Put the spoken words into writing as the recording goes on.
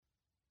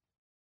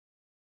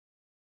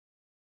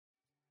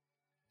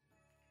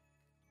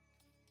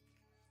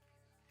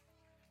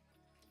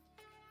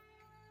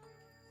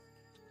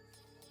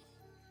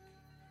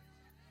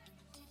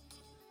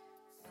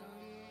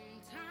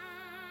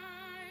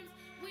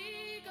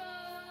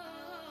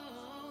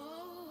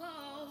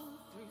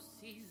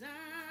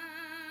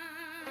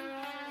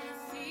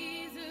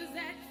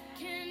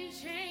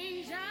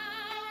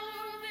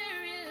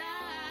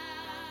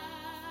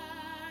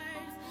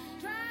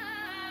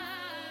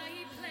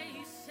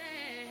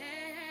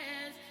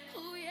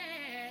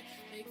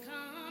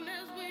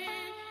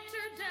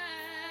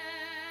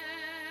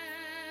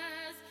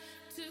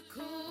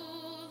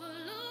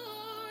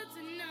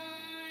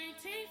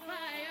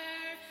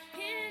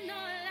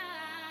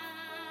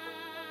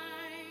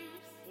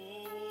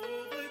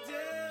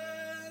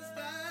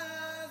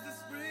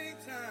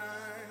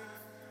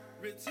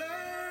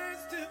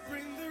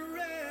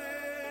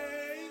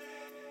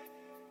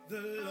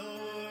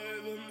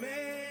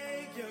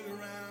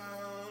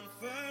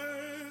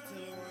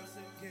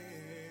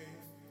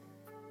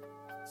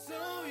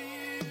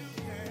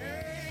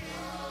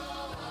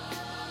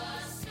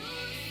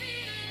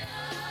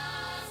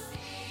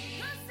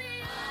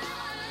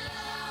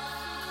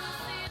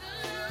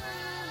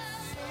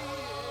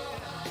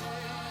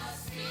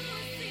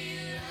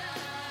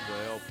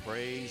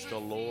Praise the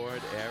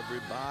Lord,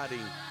 everybody.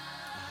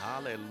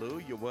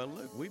 Hallelujah. Well,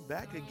 look, we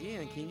back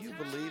again. Can you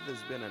believe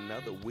it's been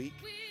another week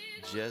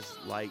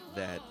just like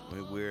that?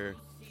 We're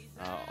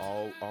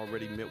all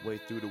already midway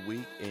through the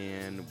week,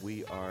 and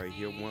we are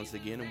here once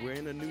again, and we're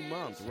in a new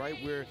month, right?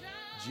 We're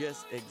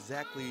just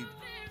exactly,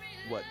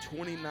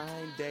 29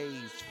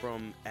 days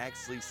from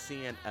actually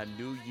seeing a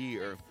new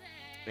year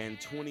and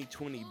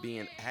 2020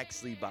 being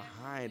actually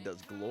behind us.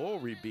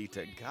 Glory be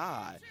to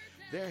God.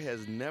 There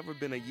has never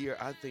been a year,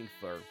 I think,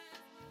 for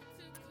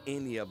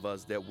any of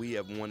us that we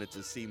have wanted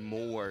to see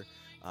more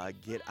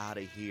get out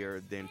of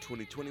here than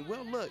 2020.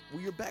 Well, look,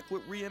 we're back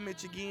with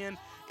Reimage again.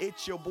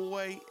 It's your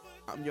boy.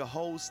 I'm your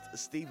host,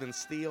 Stephen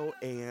Steele,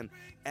 and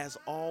as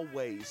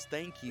always,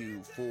 thank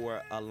you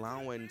for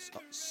allowing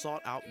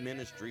Sought Out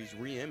Ministries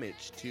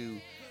Reimage to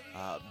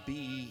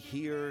be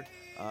here,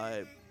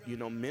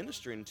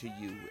 ministering to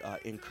you,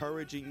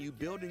 encouraging you,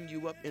 building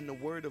you up in the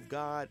Word of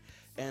God.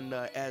 And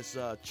as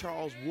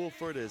Charles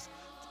Wolford is,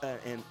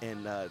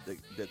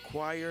 the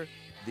choir,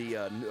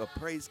 the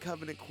Praise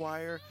Covenant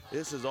Choir.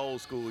 This is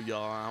old school,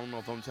 y'all. I don't know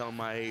if I'm telling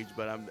my age,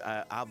 but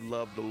I've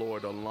loved the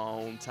Lord a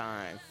long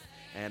time,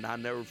 and I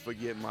never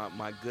forget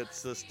my good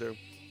sister,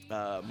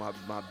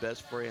 my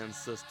best friend's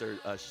sister,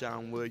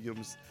 Sean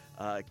Williams,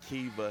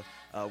 Kiva.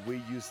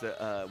 We used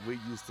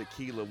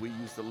Tequila. We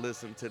used to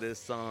listen to this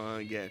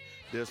song, and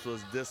this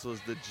was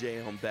the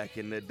jam back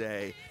in the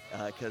day.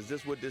 Because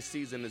this what this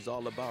season is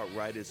all about,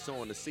 right? It's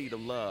sowing the seed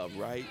of love,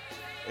 right?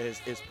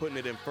 It's putting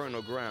it in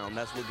fertile ground.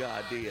 That's what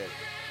God did.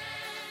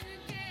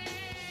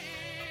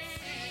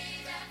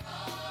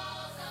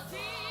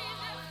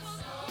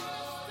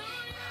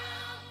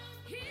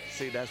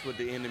 See, that's what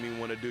the enemy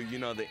want to do. You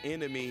know, the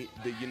enemy,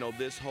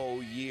 this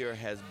whole year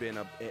has been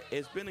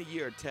a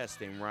year of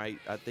testing, right?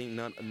 I think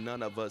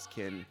none of us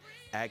can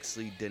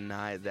actually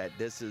deny that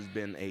this has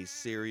been a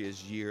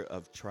serious year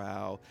of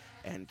trial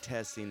and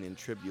testing and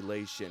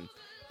tribulation.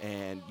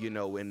 And,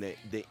 and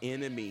the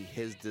enemy,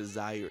 his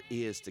desire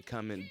is to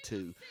come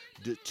into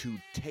to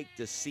take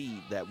the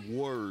seed, that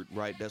word,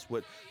 right? That's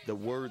what the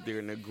word there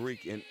in the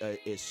Greek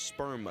is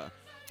sperma.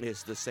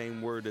 It's the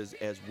same word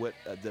as what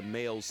the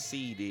male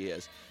seed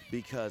is,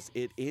 because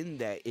it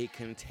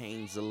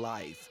contains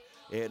life.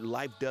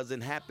 Life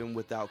doesn't happen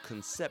without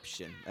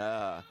conception.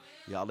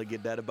 Y'all will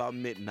get that about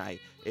midnight.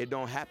 It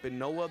don't happen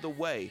no other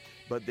way.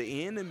 But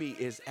the enemy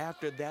is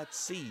after that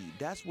seed.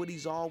 That's what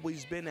he's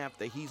always been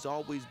after. He's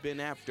always been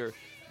after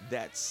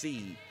that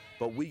seed.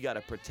 But we got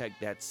to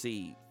protect that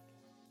seed.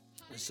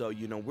 So,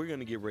 we're going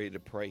to get ready to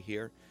pray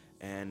here.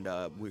 And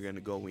we're going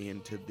to go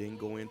into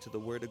the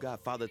Word of God.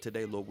 Father,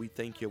 today, Lord, we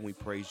thank you and we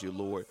praise you,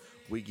 Lord.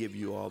 We give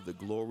you all the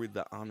glory,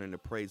 the honor, and the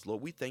praise.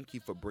 Lord, we thank you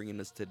for bringing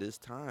us to this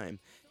time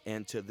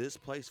and to this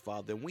place,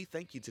 Father. And we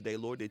thank you today,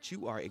 Lord, that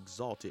you are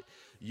exalted.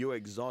 You're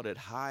exalted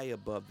high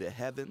above the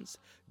heavens.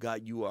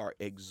 God, you are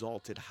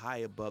exalted high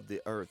above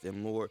the earth.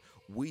 And Lord,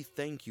 we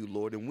thank you,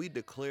 Lord, and we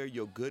declare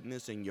your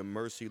goodness and your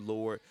mercy,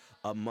 Lord,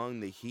 among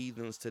the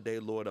heathens today,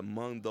 Lord,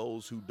 among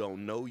those who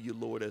don't know you,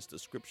 Lord, as the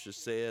scripture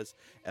says.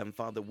 And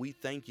Father, we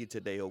thank you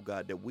today, oh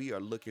God, that we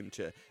are looking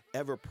to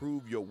ever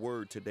prove your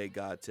word today,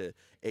 God, to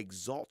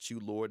exalt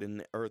you, Lord, in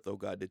the earth, oh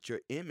God, that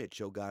your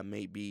image, oh God,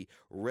 may be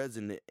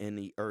resonant in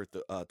the earth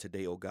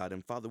today, oh God.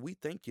 And Father, we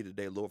thank you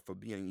today, Lord, for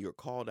being your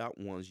called out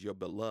ones, your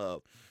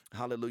beloved.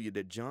 Hallelujah.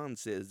 That John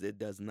says it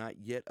does not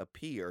yet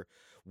appear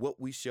what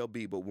we shall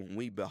be, but when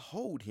we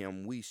behold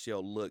him, we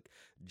shall look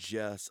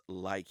just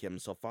like him.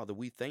 So Father,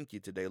 we thank you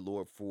today,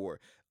 Lord, for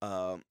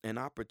an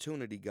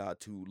opportunity, God,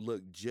 to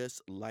look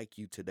just like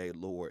you today,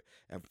 Lord.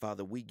 And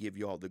Father, we give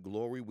you all the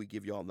glory. We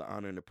give you all the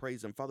honor and the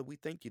praise. And Father, we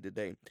thank you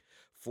today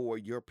for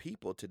your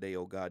people today,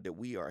 oh God, that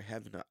we are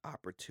having an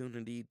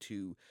opportunity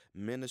to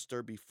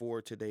minister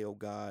before today, oh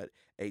God,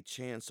 a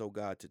chance, oh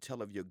God, to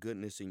tell of your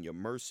goodness and your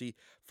mercy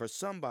for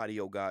somebody,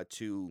 oh God,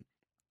 to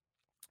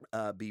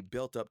be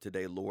built up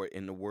today, Lord,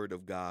 in the word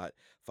of God.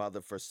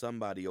 Father, for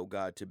somebody, oh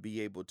God, to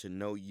be able to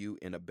know you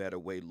in a better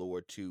way,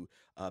 Lord, to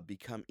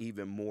become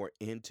even more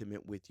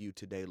intimate with you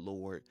today,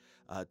 Lord,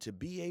 to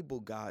be able,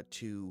 God,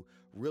 to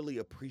really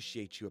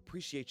appreciate you,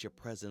 appreciate your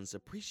presence,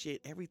 appreciate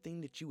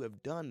everything that you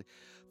have done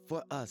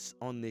for us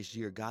on this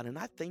year, God. And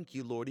I thank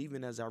you, Lord,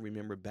 even as I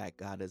remember back,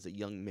 God, as a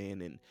young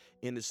man in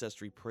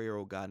intercessory prayer,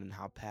 oh God, and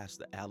how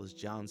Pastor Alice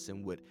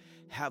Johnson would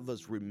have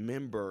us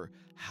remember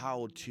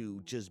how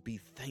to just be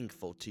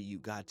thankful to you,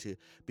 God, to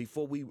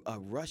before we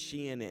rush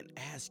in and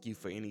ask you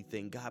for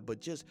anything, God,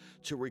 but just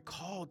to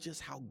recall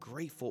just how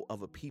grateful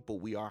of a people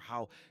we are,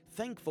 how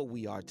thankful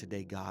we are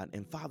today, God.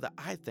 And Father,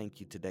 I thank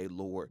you today,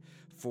 Lord,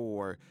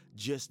 for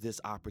just this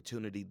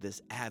opportunity,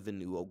 this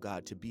avenue, oh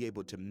God, to be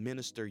able to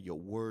minister your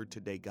word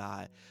today,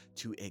 God,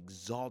 to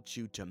exalt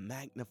you, to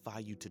magnify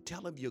you, to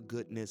tell of your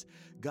goodness,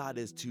 God,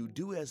 is to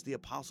do as the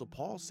Apostle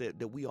Paul said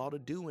that we ought to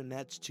do, and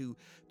that's to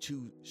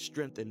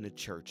strengthen the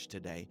church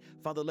today.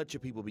 Father, let your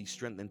people be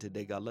strengthened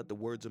today, God. Let the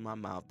words of my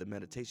mouth, the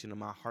meditation of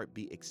my heart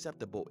be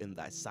acceptable in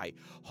thy sight.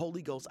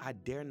 Holy Ghost, I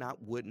dare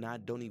not, would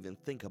not, don't even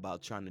think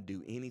about trying to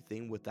do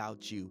anything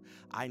without you.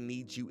 I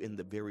need you in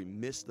the very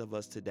midst of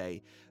us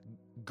today.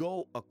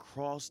 go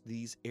across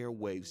these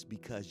airwaves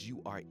because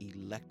you are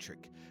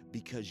electric,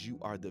 because you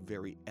are the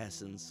very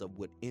essence of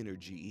what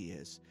energy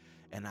is.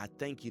 And I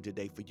thank you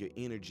today for your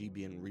energy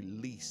being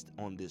released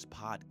on this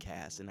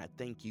podcast. And I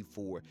thank you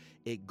for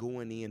it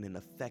going in and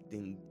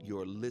affecting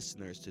your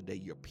listeners today,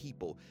 your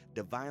people,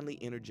 divinely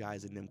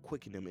energizing them,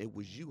 quickening them. It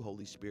was you,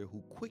 Holy Spirit,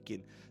 who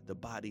quickened the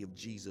body of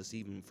Jesus,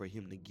 even for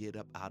him to get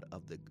up out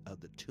of the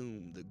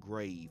tomb, the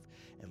grave.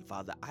 And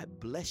Father, I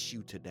bless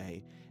you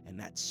today. And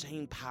that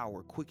same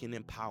power,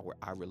 quickening power,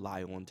 I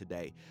rely on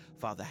today.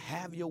 Father,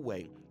 have your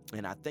way.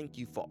 And I thank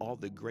you for all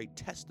the great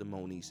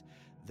testimonies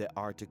that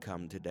are to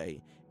come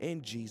today.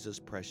 In Jesus'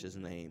 precious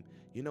name.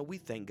 We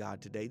thank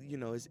God today.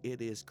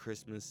 It is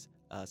Christmas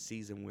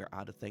season. We're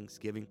out of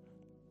Thanksgiving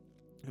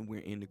and we're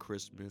into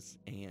Christmas.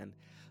 And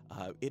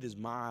it is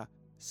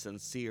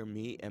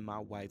me and my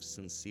wife's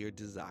sincere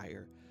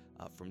desire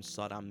from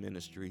Sodom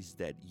Ministries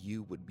that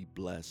you would be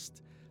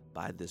blessed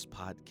by this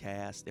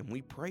podcast. And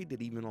we prayed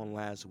it even on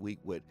last week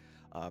with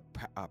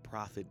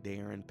Prophet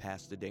Darren,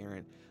 Pastor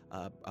Darren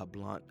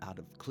Blunt out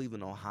of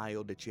Cleveland,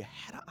 Ohio, that you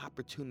had an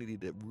opportunity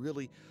to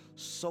really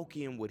soak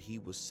in what he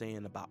was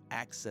saying about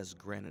access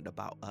granted,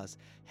 about us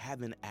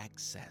having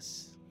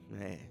access.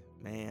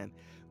 Man,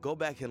 go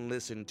back and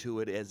listen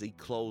to it as he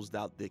closed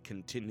out the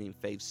Continuing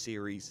Faith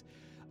series.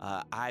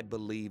 I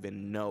believe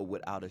and know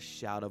without a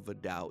shadow of a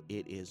doubt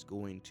it is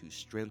going to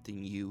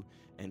strengthen you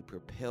and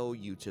propel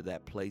you to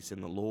that place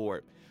in the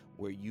Lord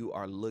where you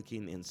are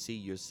looking and see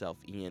yourself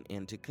in,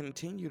 and to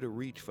continue to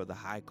reach for the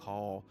high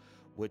call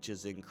which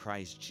is in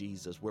Christ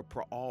Jesus. We're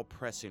all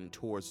pressing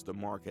towards the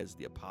mark, as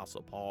the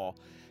Apostle Paul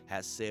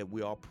has said.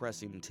 We're all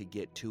pressing to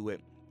get to it.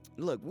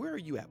 Look, where are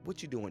you at?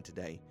 What you doing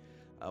today?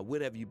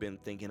 What have you been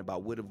thinking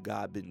about? What have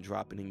God been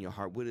dropping in your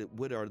heart?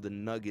 What are the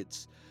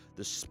nuggets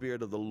the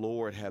Spirit of the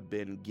Lord have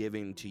been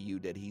giving to you,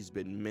 that he's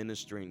been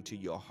ministering to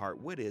your heart?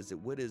 What is it?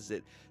 What is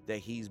it that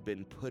he's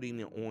been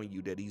putting on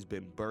you, that he's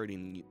been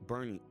burdening you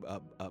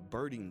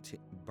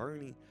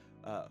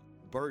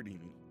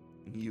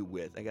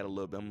with? I'm a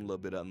little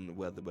bit under the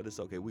weather, but it's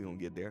okay. We're going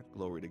to get there.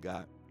 Glory to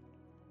God.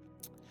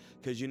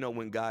 Because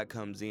when God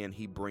comes in,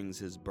 he brings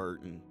his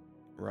burden,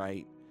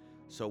 right?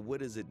 So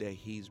what is it that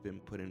he's been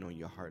putting on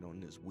your heart on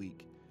this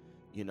week?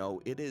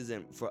 It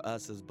isn't for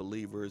us as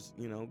believers,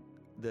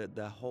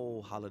 the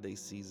whole holiday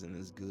season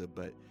is good,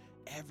 but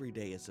every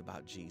day it's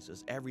about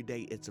Jesus. Every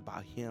day it's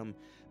about him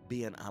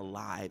being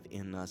alive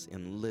in us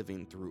and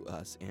living through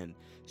us and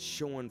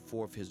showing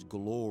forth his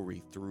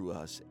glory through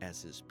us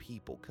as his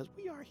people, because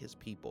we are his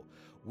people.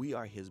 We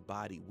are his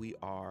body. We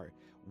are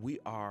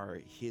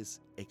his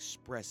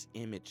express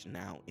image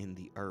now in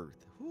the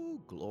earth. Ooh,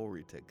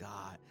 glory to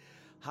God.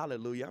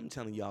 Hallelujah. I'm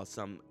telling y'all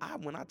something.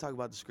 When I talk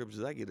about the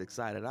scriptures, I get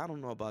excited. I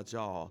don't know about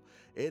y'all.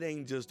 It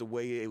ain't just the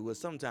way it was.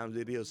 Sometimes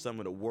it is some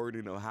of the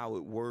wording or how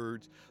it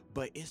words,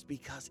 but it's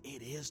because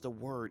it is the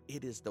word.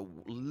 It is the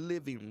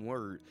living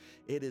word.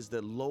 It is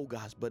the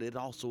logos, but it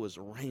also is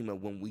rhema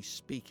when we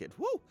speak it.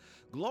 Woo!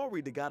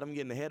 Glory to God. I'm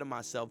getting ahead of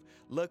myself.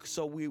 Look,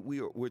 so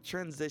we're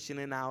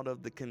transitioning out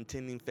of the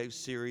Continuing Faith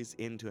series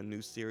into a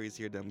new series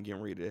here that I'm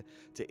getting ready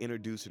to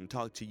introduce and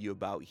talk to you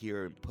about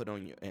here and put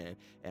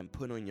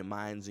on your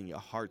minds and your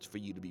hearts for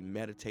you to be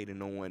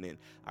meditating on. And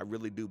I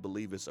really do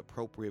believe it's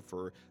appropriate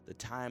for the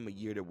time of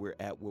year that we're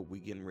at, where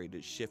we're getting ready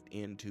to shift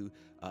into.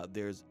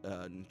 There's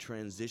a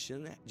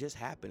transition just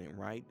happening,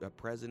 right? The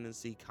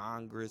presidency,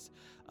 Congress,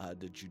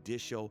 the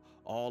judicial,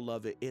 all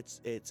of it. It's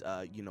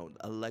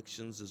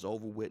elections is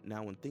over with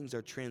now, and things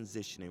are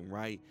transitioning,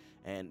 right?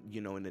 And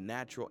in the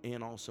natural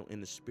and also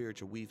in the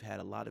spiritual, we've had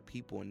a lot of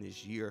people in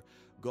this year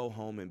go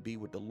home and be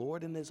with the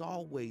Lord. And as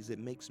always, it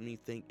makes me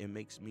think, it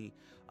makes me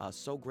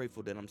so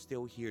grateful that I'm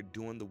still here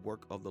doing the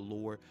work of the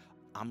Lord.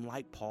 I'm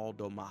like Paul,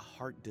 though, my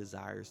heart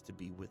desires to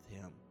be with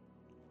him.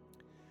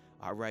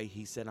 All right,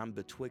 he said, I'm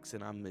betwixt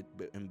and I'm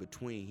in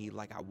between.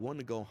 I want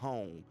to go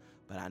home,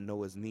 but I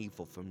know it's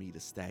needful for me to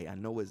stay. I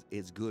know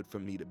it's good for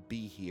me to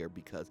be here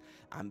because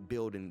I'm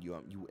building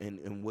you,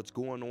 and what's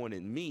going on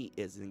in me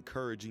is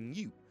encouraging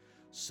you.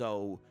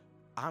 So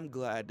I'm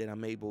glad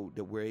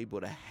that we're able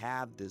to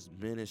have this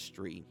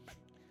ministry,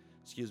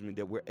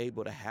 that we're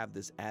able to have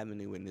this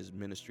avenue in this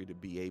ministry to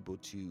be able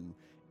to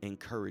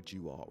encourage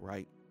you all,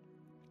 right?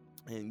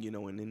 And,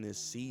 and in this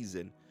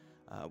season,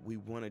 we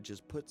want to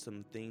just put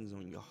some things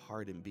on your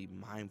heart and be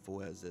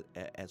mindful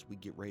as we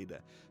get ready to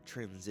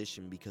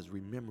transition, because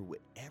remember, with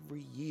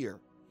every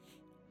year,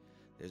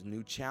 there's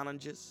new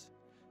challenges,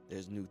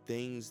 there's new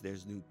things,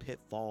 there's new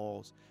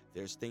pitfalls,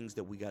 there's things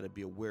that we got to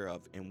be aware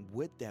of. And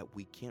with that,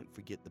 we can't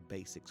forget the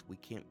basics. We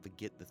can't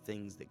forget the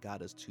things that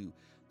got us to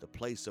the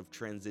place of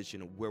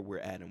transition of where we're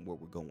at and where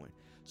we're going.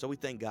 So we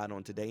thank God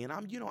on today. And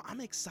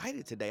I'm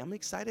excited today. I'm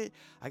excited.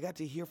 I got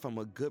to hear from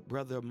a good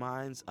brother of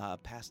mine,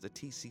 Pastor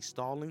T.C.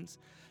 Stallings,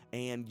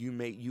 and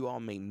you all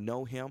may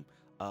know him.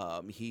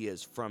 He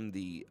is from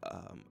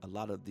a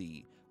lot of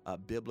the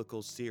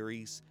biblical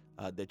series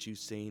that you've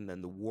seen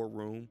in the War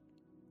Room.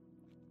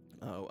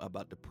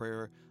 About the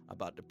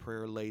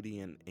prayer lady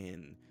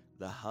and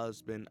The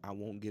Husband. I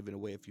won't give it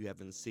away if you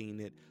haven't seen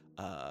it.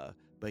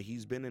 But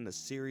he's been in a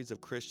series of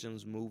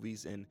Christians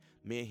movies, and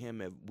me and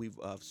him we've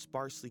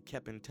sparsely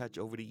kept in touch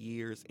over the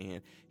years,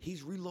 and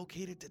he's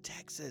relocated to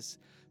Texas.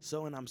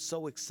 So, and I'm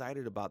so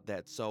excited about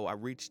that. So I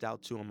reached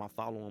out to him. I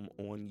follow him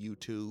on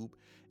YouTube,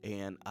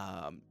 and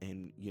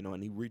and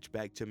he reached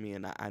back to me,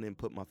 and I didn't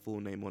put my full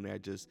name on there.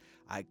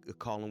 I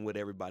call him what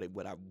I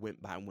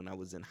went by when I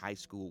was in high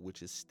school,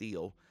 which is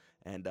Steele.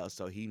 And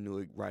so he knew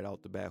it right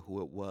off the bat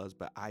who it was.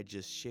 But I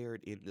just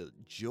shared in the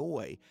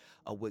joy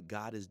of what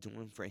God is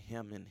doing for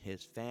him and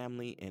his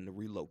family, and the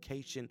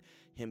relocation,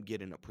 him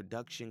getting a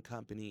production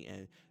company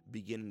and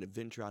beginning to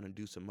venture out and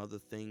do some other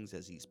things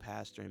as he's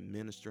pastoring,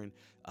 ministering,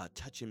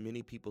 touching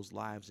many people's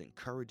lives,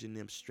 encouraging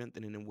them,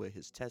 strengthening them with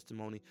his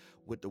testimony,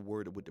 with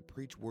the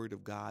preached word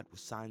of God,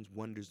 with signs,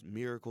 wonders,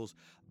 miracles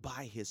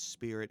by his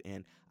Spirit.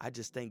 And I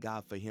just thank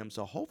God for him.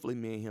 So hopefully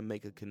me and him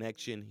make a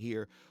connection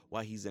here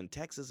while he's in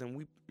Texas, and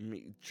we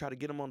try to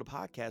get him on the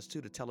podcast too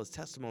to tell his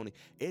testimony.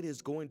 It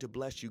is going to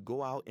bless you.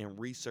 Go out and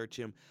research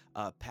him.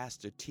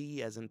 Pastor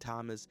T as in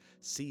Thomas,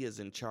 C as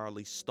in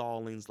Charlie,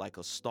 Stallings, like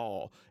a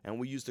stall. And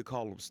we used to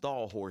call him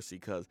Stall Horsey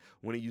because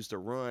when he used to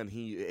run,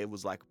 it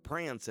was like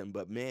prancing,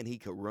 but man, he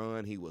could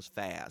run. He was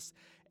fast.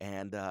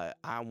 And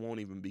I won't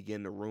even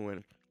begin to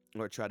ruin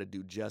or try to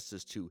do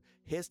justice to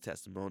his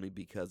testimony,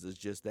 because it's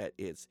just that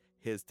it's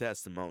his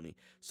testimony.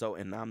 So,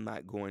 and I'm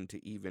not going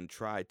to even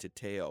try to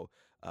tell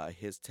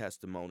his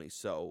testimony.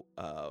 So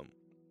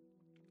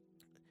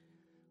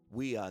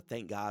we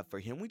thank God for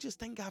him. We just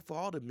thank God for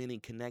all the many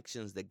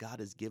connections that God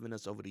has given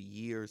us over the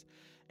years.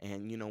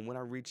 And, when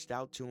I reached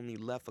out to him, he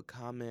left a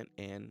comment,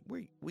 and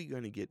we're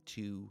going to get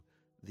to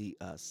the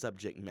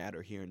subject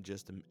matter here in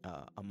just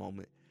a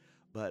moment.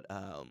 But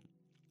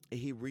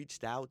he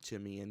reached out to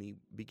me, and he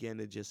began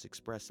to just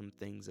express some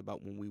things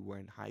about when we were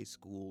in high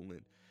school,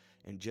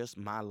 and just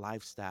my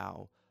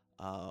lifestyle.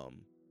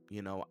 I'm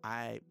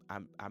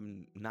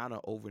not an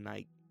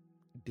overnight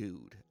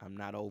dude. I'm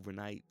not an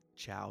overnight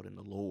child in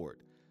the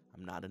Lord.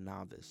 I'm not a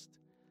novice.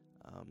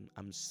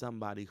 I'm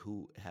somebody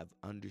who have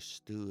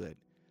understood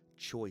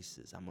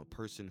choices. I'm a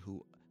person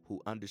who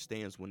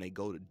understands when they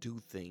go to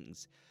do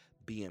things,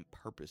 being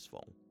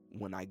purposeful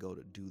when I go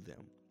to do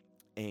them.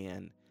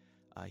 And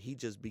he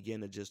just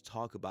began to just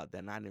talk about that,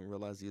 and I didn't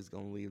realize he was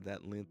going to leave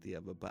that lengthy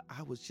of it, but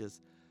I was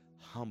just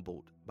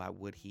humbled by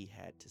what he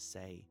had to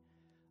say.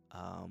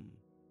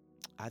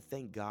 I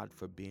thank God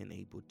for being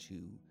able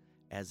to,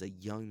 as a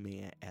young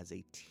man, as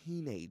a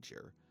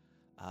teenager,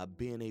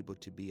 being able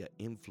to be an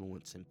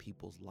influence in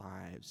people's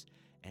lives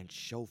and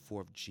show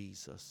forth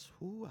Jesus.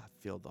 Ooh, I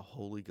feel the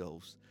Holy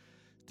Ghost.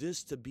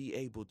 Just to be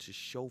able to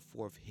show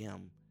forth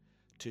him,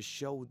 to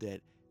show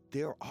that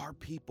there are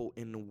people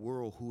in the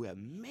world who have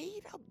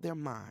made up their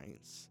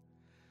minds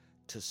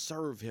to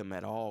serve him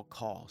at all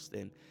costs.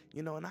 And,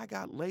 and I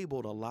got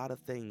labeled a lot of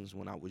things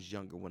when I was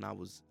younger, when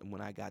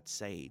I got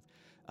saved.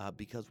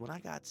 Because when I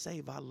got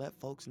saved, I let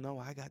folks know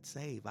I got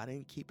saved. I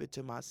didn't keep it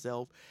to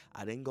myself.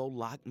 I didn't go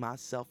lock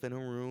myself in a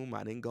room.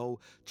 I didn't go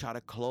try to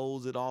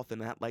close it off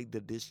and act like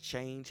that this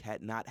change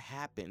had not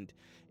happened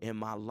in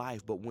my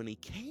life. But when he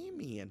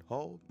came in,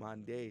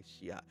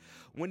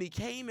 when he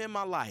came in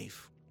my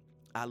life,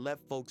 I let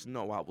folks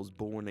know I was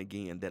born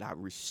again, that I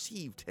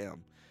received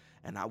him.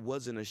 And I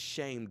wasn't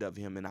ashamed of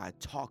him, and I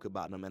talk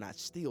about him, and I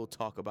still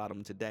talk about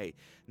him today.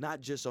 Not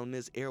just on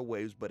this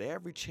airwaves, but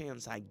every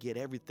chance I get,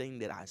 everything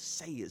that I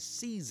say is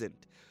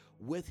seasoned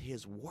with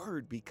his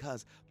word,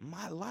 because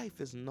my life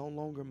is no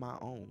longer my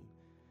own.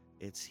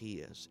 It's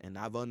his. And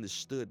I've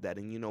understood that.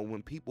 And,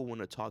 when people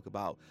want to talk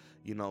about,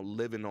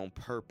 living on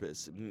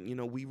purpose,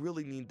 we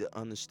really need to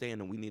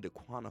understand, and we need to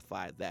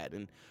quantify that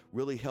and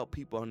really help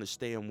people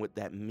understand what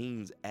that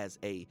means as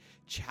a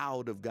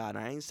child of God.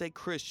 I ain't say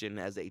Christian,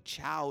 as a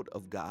child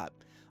of God,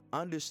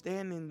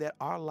 understanding that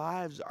our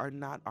lives are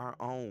not our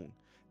own,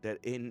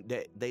 that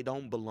they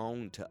don't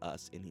belong to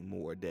us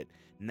anymore, that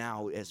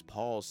now, as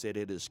Paul said,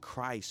 it is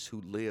Christ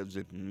who lives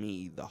in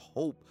me, the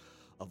hope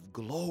of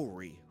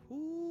glory.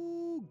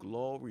 Ooh,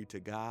 glory to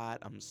God.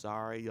 I'm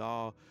sorry,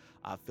 y'all.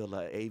 I feel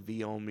an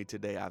AV on me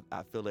today.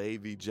 I feel an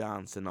AV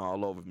Johnson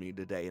all over me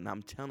today. And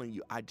I'm telling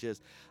you,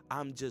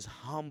 I'm just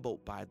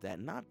humbled by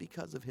that. Not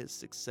because of his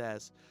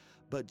success,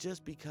 but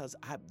just because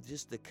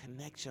the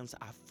connections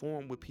I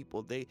form with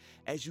people.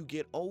 As you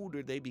get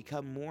older, they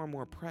become more and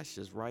more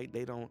precious, right?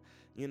 They don't,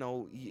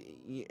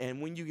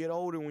 and when you get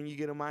older, when you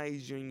get to my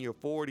age, you're in your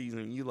 40s,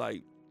 and you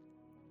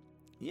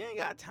ain't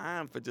got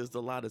time for just a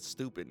lot of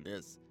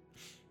stupidness.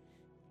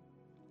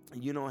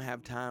 You don't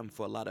have time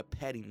for a lot of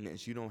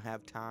pettiness. You don't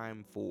have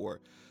time for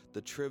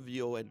the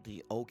trivial and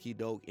the okey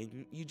doke,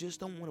 and you just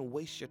don't want to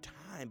waste your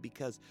time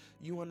because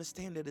you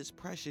understand that it's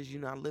precious. You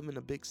know, I live in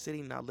a big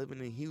city now, living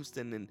in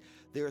Houston, and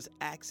there's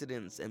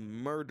accidents and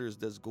murders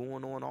that's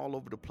going on all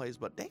over the place.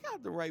 But they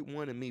got the right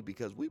one in me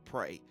because we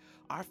pray.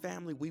 Our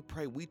family, we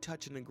pray, we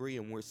touch and agree,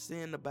 and where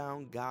sin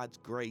abound, God's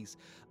grace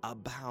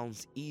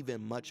abounds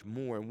even much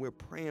more. And we're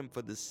praying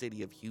for the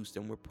city of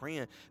Houston. We're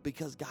praying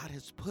because God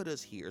has put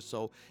us here.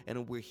 So,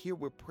 and we're here,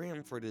 we're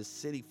praying for this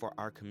city, for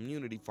our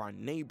community, for our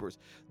neighbors,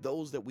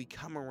 those that we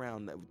come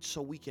around,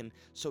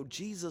 so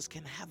Jesus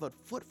can have a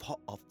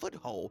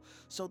foothold,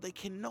 so they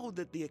can know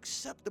that the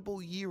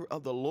acceptable year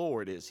of the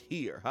Lord is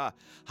here. Huh?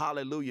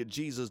 Hallelujah.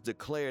 Jesus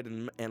declared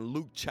in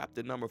Luke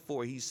chapter number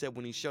 4, he said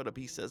when he showed up,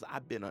 he says,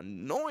 I've been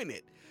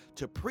anointed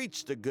to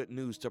preach the good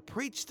news, to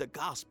preach the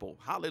gospel.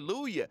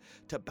 Hallelujah.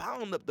 To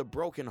bound up the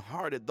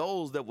brokenhearted,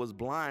 those that was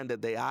blind,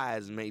 that their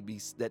eyes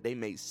that they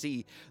may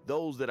see,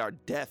 those that are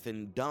deaf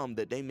and dumb,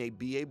 that they may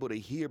be able to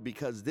hear,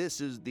 because this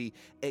is the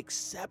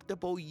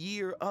acceptable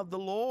year of the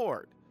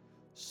Lord.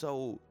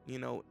 So,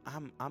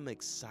 I'm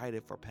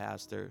excited for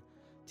Pastor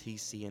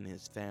TC and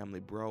his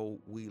family. Bro,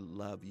 we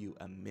love you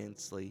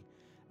immensely.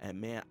 And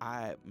man,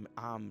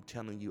 I'm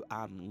telling you,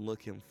 I'm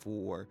looking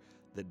for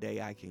the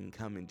day I can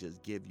come and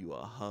just give you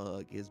a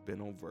hug. It's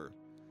been over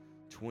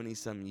 20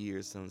 some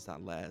years since I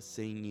last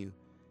seen you.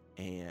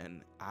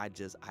 And I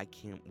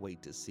can't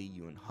wait to see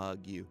you and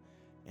hug you.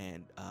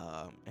 And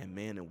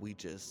man, and we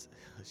just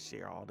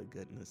share all the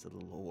goodness of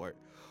the Lord.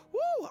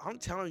 Woo! I'm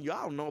telling you,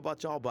 I don't know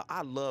about y'all, but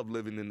I love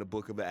living in the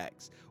book of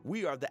Acts.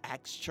 We are the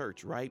Acts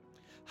church, right?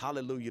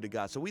 Hallelujah to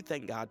God. So we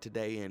thank God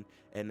today.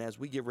 And as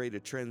we get ready to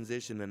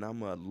transition, and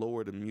I'm going to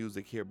lower the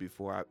music here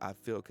before I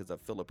feel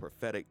a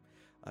prophetic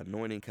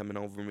anointing coming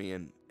over me,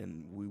 and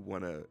we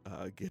want to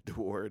get the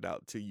word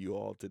out to you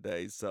all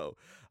today. So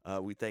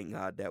we thank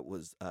God. That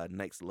was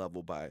Next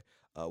Level by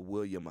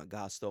William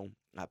Agasto.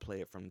 I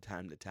play it from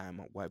time to time.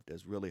 My wife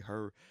does really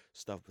her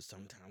stuff, but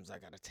sometimes I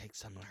got to take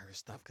some of her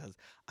stuff because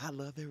I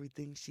love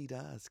everything she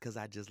does, because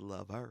I just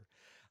love her.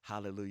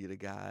 Hallelujah to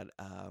God.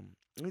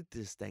 We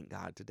just thank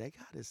God today.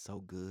 God is so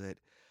good.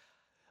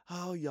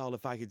 Oh, y'all,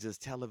 if I could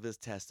just tell of his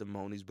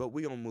testimonies, but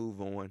we gonna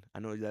move on. I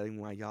know that ain't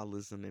why y'all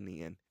listening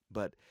in,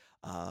 but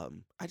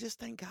I just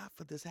thank God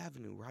for this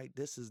avenue, right?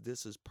 This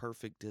is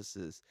perfect. This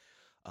is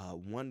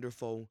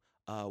wonderful.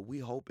 We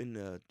hope in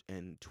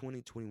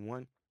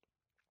 2021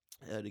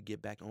 to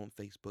get back on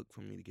Facebook,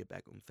 for me to get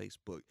back on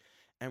Facebook.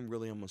 And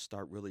really, I'm going to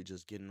start really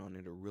just getting on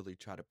it to really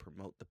try to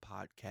promote the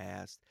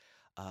podcast.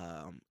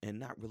 And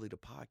not really the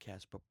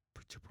podcast, but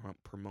to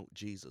promote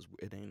Jesus.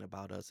 It ain't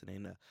about us. It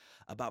ain't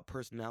about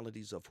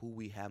personalities of who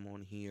we have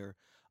on here.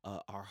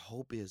 Our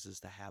hope is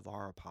to have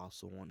our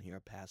apostle on here,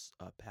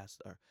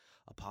 Pastor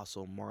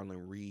Apostle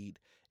Marlon Reed,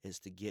 is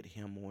to get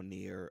him on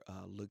there.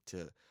 Look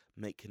to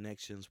make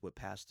connections with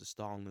Pastor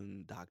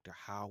Stalin, Dr.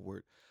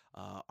 Howard,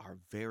 our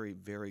very,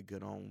 very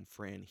good own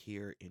friend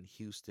here in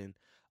Houston,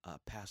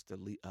 Pastor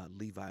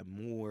Levi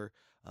Moore.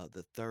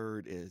 The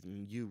third is,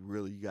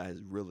 you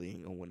guys really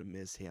ain't gonna want to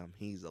miss him.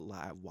 He's a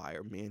live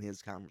wire, man.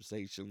 His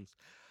conversations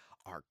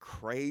are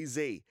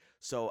crazy.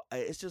 So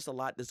it's just a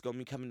lot that's going to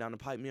be coming down the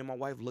pipe. Me and my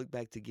wife look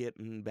back to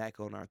getting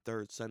back on our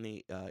third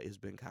Sunday. It's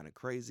been kind of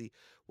crazy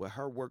with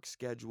her work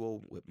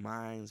schedule, with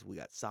mine. We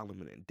got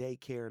Solomon in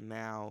daycare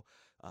now.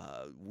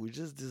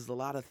 There's a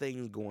lot of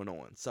things going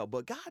on. So,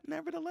 but God,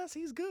 nevertheless,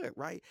 he's good,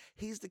 right?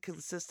 He's the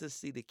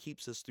consistency that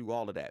keeps us through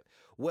all of that.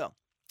 Well,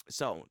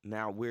 so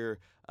now we're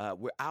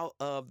out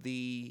of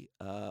the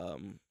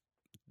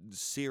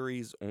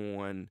series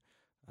on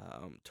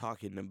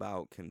talking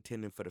about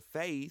contending for the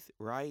faith,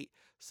 right?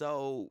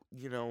 So,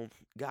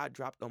 God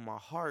dropped on my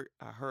heart.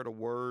 I heard a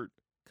word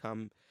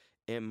come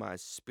in my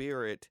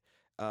spirit,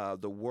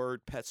 the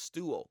word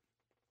pistuo.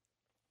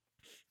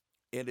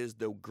 It is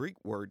the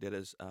Greek word that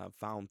is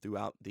found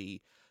throughout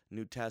the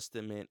New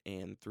Testament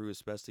and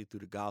especially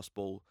through the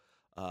gospel,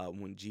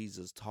 when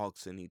Jesus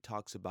talks, and he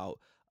talks about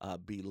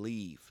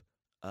believe.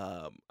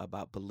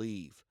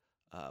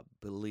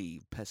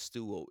 Believe.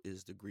 Pistuo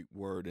is the Greek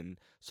word. And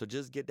so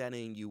just get that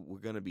in you. We're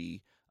going to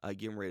be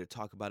getting ready to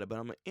talk about it. But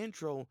I'm going to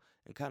intro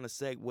and kind of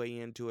segue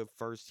into it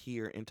first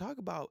here and talk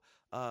about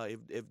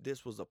if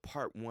this was a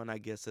part one, I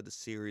guess, of the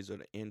series or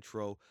the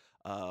intro.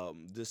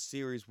 This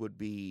series would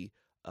be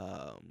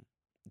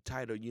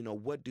titled,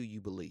 what do you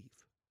believe?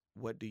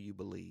 What do you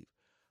believe?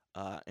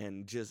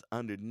 And just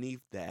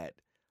underneath that,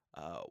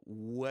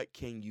 what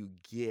can you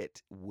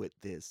get with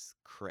this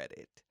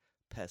credit?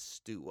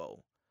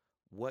 Pistuo.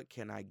 What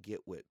can I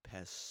get with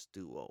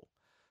pistuo?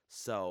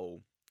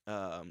 So,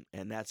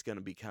 and that's going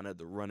to be kind of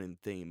the running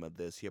theme of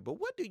this here. But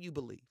what do you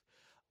believe?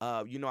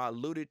 I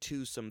alluded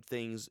to some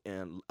things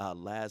in the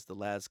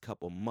last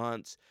couple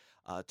months,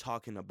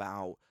 talking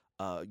about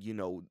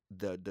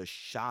the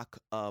shock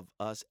of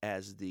us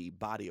as the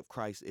body of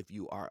Christ. If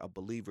you are a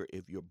believer,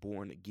 if you're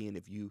born again,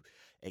 if you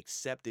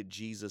accepted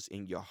Jesus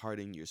in your heart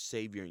and your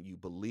Savior, and you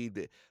believed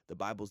it, the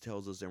Bible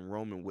tells us in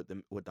Romans,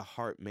 with the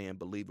heart man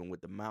believing,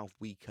 with the mouth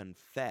we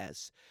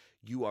confess,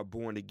 you are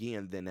born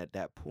again. Then at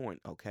that point,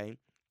 okay.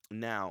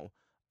 Now,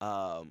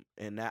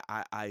 And that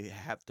I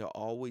have to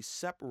always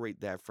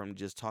separate that from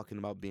just talking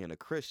about being a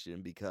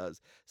Christian,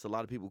 because it's a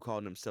lot of people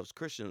calling themselves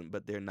Christian,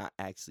 but they're not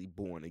actually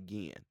born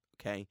again.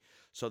 Okay.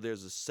 So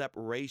there's a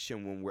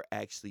separation when we're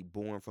actually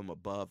born from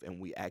above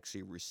and we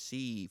actually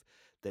receive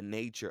the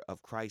nature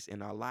of Christ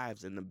in our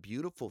lives. And the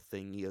beautiful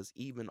thing is,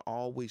 even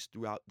always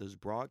throughout this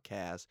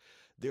broadcast,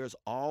 there's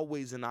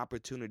always an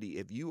opportunity.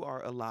 If you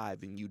are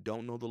alive and you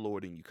don't know the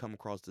Lord and you come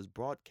across this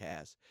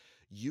broadcast,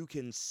 you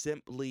can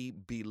simply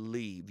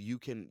believe. You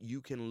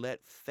can let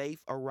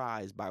faith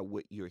arise by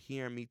what you're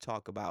hearing me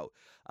talk about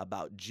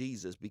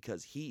Jesus,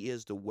 because he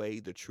is the way,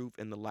 the truth,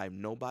 and the life.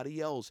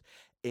 Nobody else.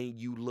 And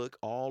you look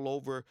all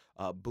over,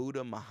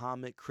 Buddha,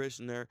 Muhammad,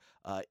 Krishna,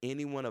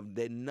 any one of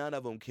them, none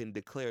of them can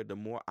declare the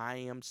more I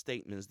am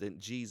statements than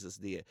Jesus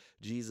did.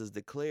 Jesus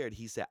declared,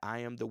 he said, I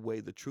am the way,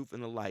 the truth,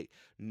 and the light.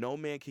 No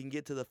man can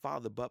get to the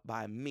Father but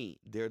by me.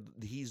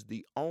 He's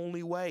the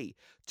only way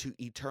to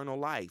eternal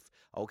life.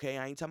 Okay,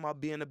 I ain't talking about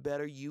being a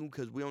better you,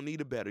 because we don't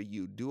need a better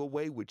you. Do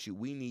away with you.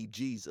 We need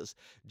Jesus.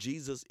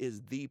 Jesus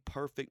is the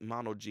perfect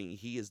monogene.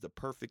 He is the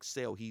perfect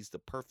cell. He's the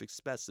perfect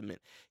specimen.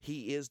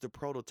 He is the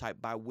prototype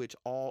by which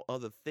all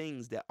other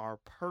things that are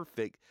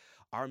perfect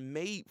are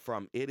made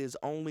from. It is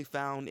only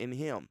found in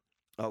him.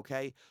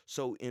 Okay,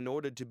 so in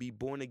order to be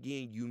born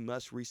again, you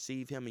must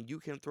receive him. And you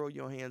can throw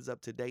your hands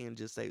up today and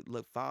just say,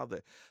 look,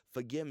 Father,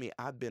 forgive me.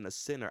 I've been a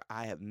sinner.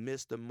 I have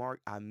missed the mark.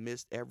 I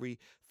missed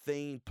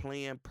everything,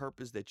 plan,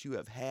 purpose that you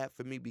have had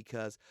for me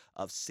because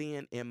of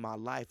sin in my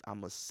life.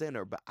 I'm a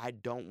sinner, but I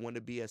don't want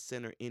to be a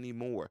sinner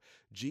anymore.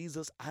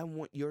 Jesus, I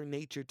want your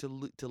nature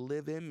to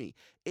live in me.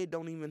 It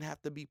don't even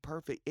have to be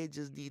perfect. It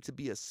just needs to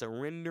be a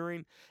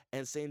surrendering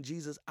and saying,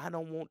 Jesus, I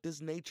don't want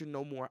this nature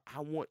no more.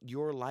 I want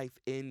your life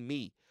in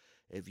me.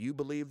 If you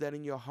believe that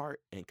in your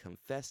heart and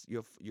confess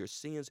your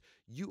sins,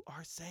 you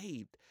are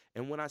saved.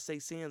 And when I say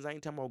sins, I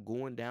ain't talking about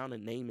going down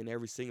and naming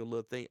every single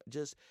little thing.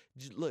 Just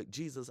look,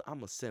 Jesus,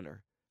 I'm a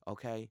sinner,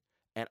 okay?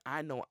 And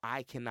I know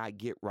I cannot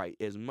get right.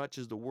 As much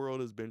as the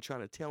world has been trying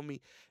to tell me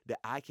that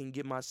I can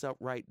get myself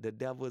right, the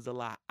devil is a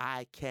lie.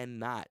 I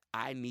cannot.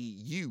 I need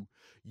you.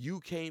 You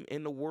came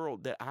in the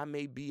world that I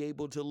may be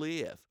able to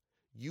live.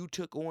 You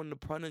took on the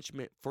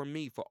punishment for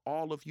me, for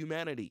all of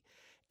humanity.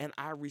 And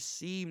I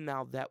receive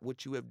now that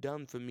what you have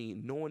done for me,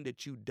 knowing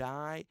that you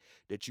died,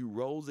 that you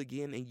rose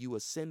again, and you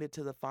ascended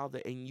to the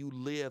Father, and you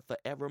live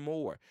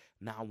forevermore.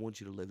 Now I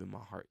want you to live in my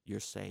heart. You're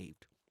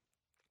saved.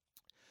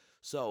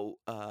 So,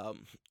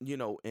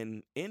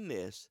 in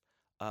this,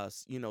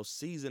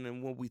 season,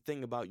 and when we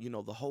think about,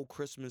 the whole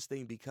Christmas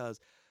thing, because,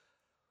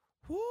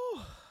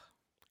 whew,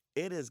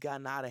 it has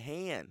gotten out of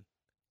hand.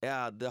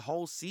 The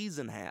whole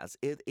season has.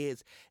 It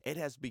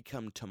has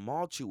become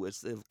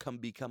tumultuous. It's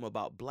become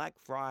about Black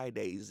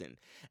Fridays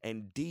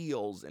and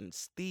deals and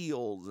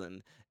steals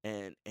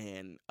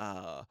and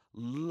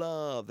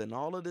love and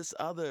all of this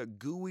other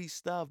gooey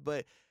stuff.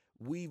 But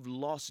we've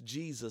lost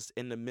Jesus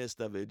in the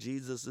midst of it.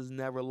 Jesus is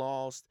never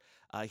lost.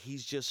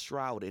 He's just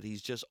shrouded.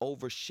 He's just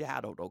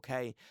overshadowed.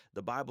 Okay,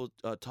 the Bible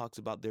talks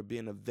about there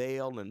being a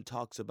veil and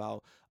talks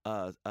about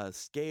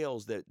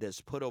scales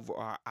that's put over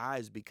our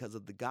eyes because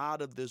of the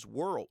God of this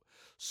world.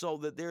 So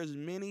that there's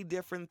many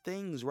different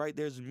things, right?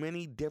 There's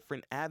many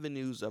different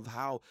avenues of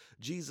how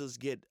Jesus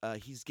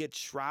gets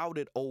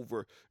shrouded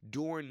over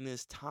during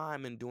this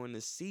time and during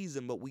this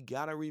season. But we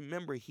gotta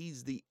remember,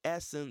 he's the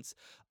essence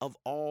of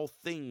all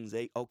things.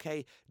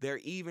 Okay, they're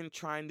even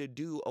trying to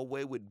do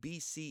away with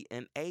BC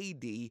and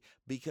AD,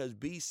 because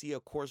BC,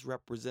 of course,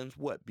 represents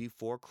what?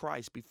 Before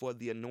Christ, before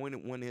the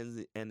anointed one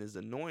is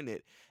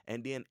anointed.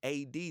 And then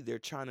AD, they're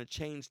trying to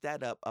change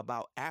that up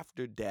about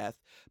after death,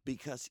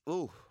 because,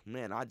 oh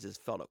man, I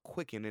just felt a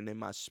quickening in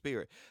my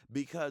spirit,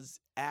 because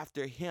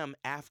after him,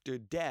 after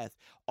death,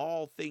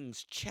 all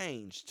things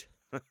changed.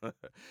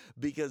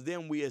 Because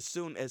then as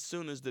soon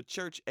as the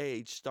church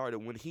age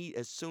started,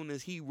 as soon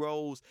as he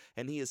rose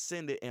and he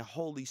ascended and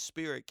Holy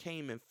Spirit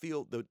came and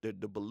filled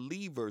the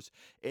believers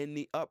in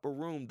the upper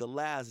room, the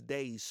last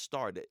days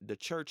started. The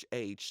church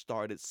age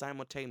started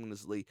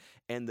simultaneously,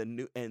 and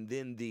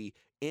then the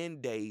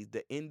end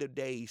of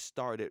days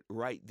started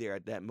right there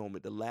at that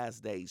moment. The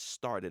last days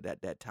started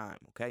at that time.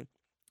 Okay.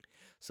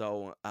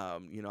 So, I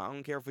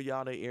don't care for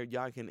y'all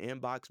can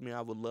inbox me. I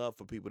would love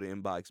for people to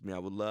inbox me. I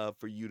would love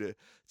for you to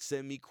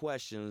send me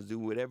questions, do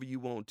whatever you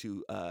want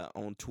to,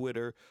 on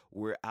Twitter.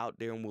 We're out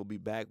there and we'll be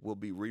back. We'll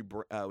be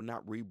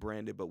not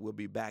rebranded, but we'll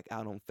be back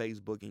out on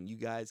Facebook, and you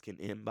guys can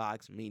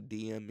inbox me,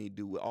 DM me,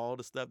 do all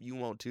the stuff you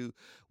want to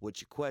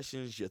with your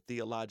questions, your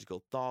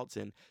theological thoughts.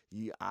 And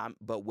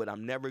but what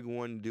I'm never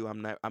going to do,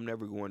 I'm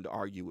never going to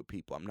argue with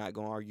people. I'm not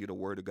going to argue the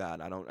word of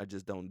God. I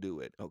just don't do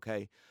it.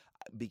 Okay.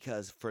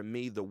 Because for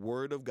me, the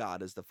word of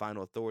God is the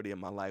final authority in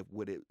my life.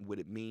 What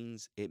it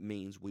means, it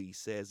means what he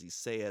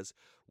says.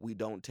 We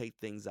don't take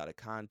things out of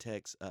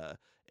context,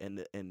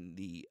 in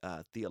the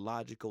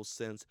theological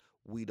sense.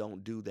 we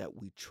don't do that.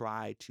 We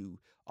try to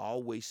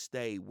always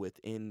stay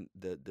within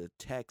the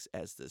text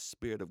as the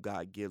Spirit of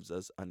God gives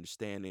us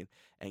understanding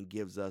and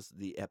gives us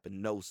the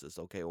epinosis,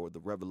 okay, or the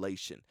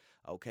revelation.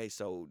 Okay,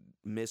 so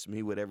miss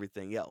me with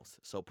everything else.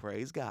 So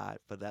praise God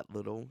for that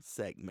little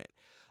segment.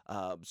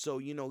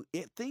 So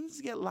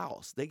things get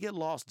lost. They get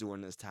lost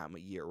during this time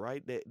of year,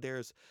 right?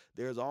 There's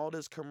all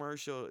this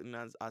commercial, and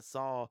I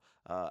saw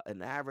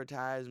an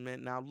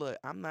advertisement. Now, look,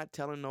 I'm not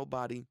telling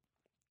nobody.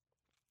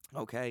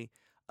 Okay.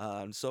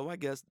 So I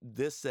guess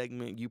this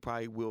segment you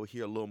probably will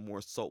hear a little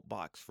more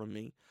soapbox from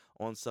me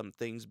on some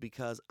things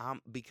because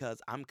I'm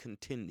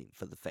contending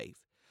for the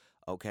faith.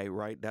 Okay,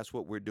 right? That's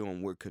what we're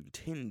doing. We're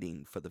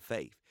contending for the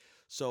faith.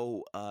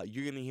 So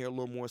you're gonna hear a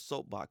little more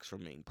soapbox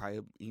from me, probably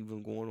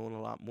even going on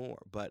a lot more.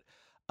 But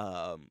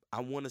I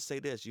want to say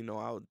this.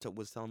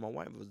 Was telling my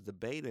wife I was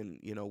debating,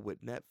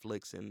 with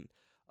Netflix and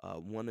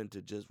wanting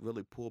to just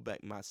really pull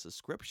back my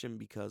subscription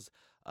because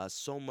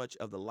so much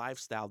of the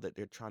lifestyle that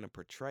they're trying to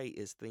portray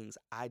is things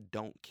I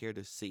don't care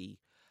to see,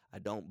 I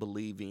don't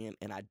believe in,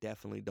 and I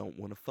definitely don't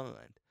want to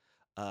fund.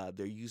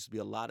 There used to be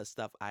a lot of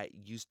stuff I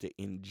used to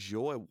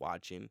enjoy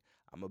watching.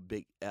 I'm a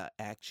big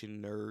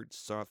action nerd,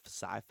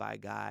 sci-fi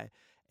guy,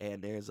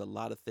 and there's a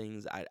lot of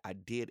things I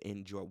did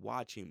enjoy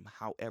watching.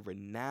 However,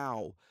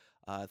 now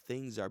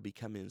things are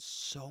becoming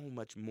so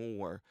much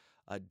more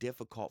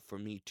difficult for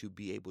me to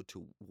be able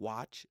to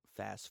watch,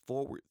 fast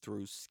forward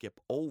through, skip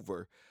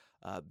over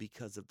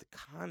because of the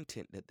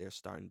content that they're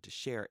starting to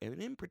share.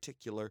 And in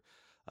particular,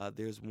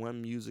 there's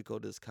one musical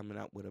that's coming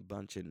out with a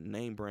bunch of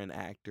name brand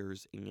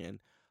actors, and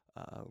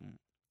um,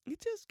 it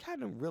just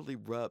kind of really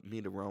rubbed me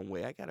the wrong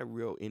way. I got a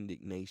real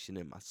indignation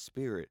in my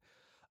spirit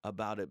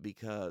about it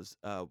because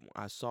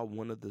I saw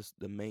one of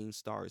the main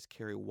stars,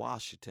 Kerry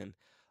Washington,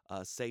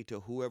 say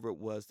to whoever it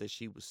was that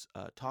she was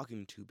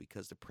talking to,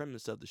 because the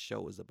premise of the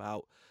show is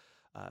about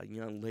a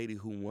young lady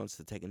who wants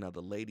to take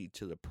another lady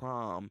to the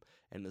prom,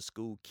 and the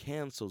school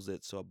cancels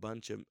it. So a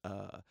bunch of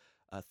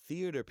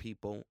theater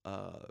people,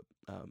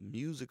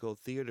 musical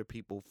theater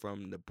people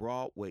from the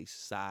Broadway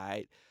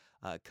side,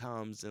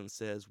 comes and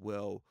says,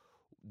 well,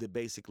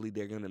 basically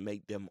they're going to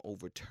make them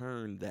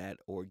overturn that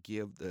or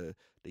give the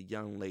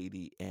young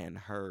lady and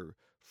her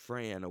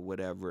friend or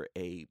whatever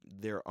a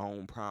their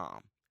own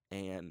prom.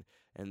 And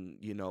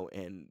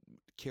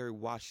Kerry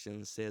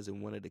Washington says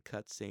in one of the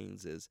cut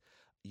scenes is,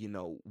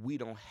 we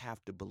don't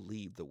have to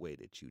believe the way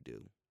that you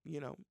do.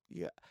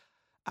 Yeah.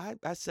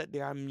 I sat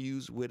there, I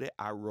mused with it,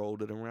 I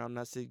rolled it around, and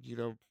I said,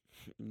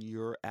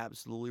 you're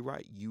absolutely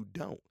right. You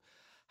don't.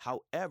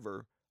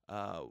 However,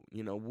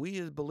 we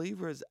as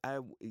believers, I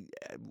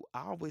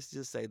always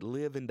just say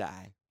live and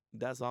die.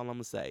 That's all I'm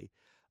gonna say.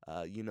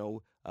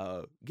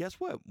 Guess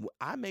what?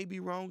 I may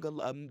be wrong.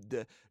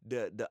 The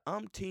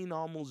umpteen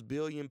almost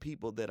billion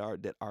people that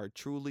are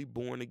truly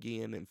born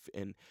again,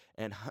 and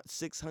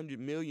 600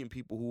 million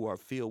people who are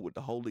filled with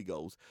the Holy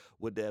Ghost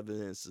with the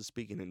evidence of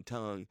speaking in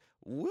tongue.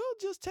 We'll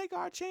just take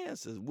our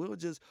chances.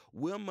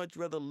 We'll much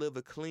rather live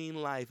a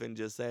clean life and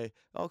just say,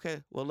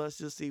 okay, well, let's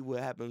just see what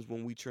happens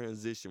when we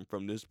transition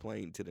from this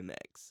plane to the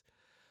next.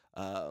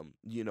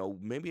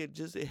 Maybe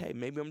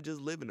I'm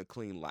just living a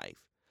clean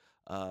life.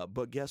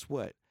 But guess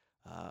what?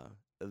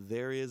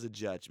 There is a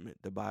judgment.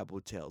 The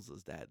Bible tells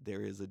us that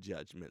there is a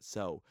judgment.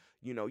 So,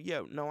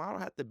 yeah, no, I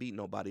don't have to beat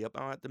nobody up. I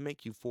don't have to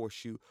make you,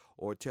 force you,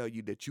 or tell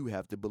you that you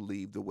have to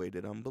believe the way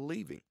that I'm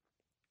believing.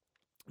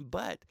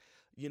 But,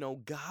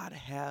 God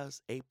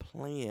has a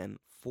plan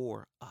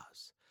for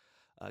us.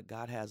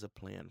 God has a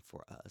plan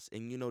for us.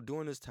 And,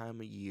 during this time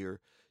of year,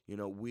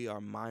 we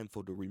are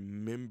mindful to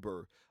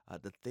remember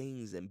the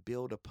things and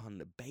build upon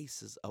the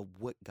basis of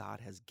what God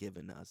has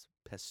given us.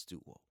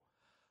 Pistuo,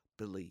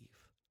 believe.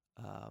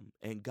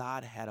 And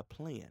God had a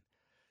plan,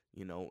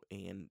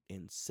 and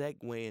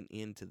segueing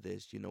into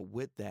this,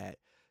 with that,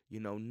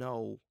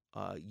 no,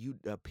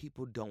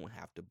 people don't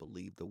have to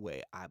believe the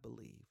way I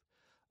believe.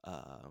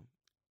 Uh,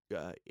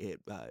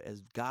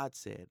 as God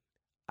said,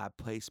 I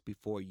place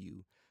before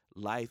you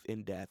life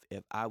and death.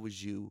 If I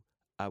was you,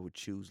 I would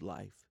choose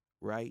life,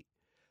 right?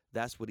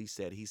 That's what he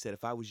said. He said,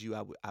 if I was you,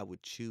 I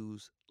would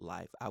choose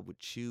life. I would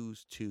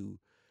choose to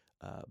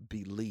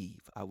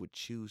believe. I would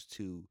choose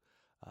to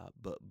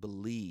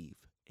believe.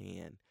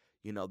 And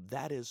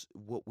that is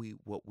what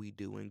we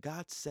do. And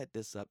God set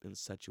this up in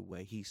such a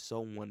way. He's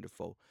so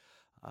wonderful.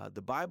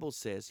 The Bible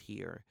says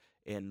here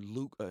in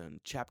Luke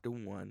chapter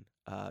 1,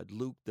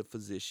 Luke the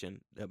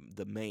physician,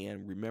 the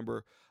man,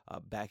 remember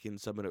back in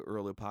some of the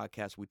earlier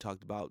podcasts, we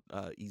talked about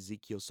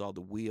Ezekiel saw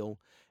the wheel,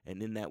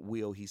 and in that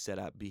wheel, he said,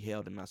 I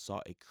beheld and I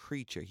saw a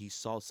creature. He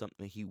saw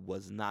something he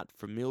was not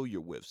familiar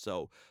with.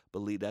 So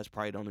believe that's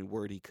probably the only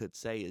word he could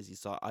say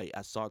is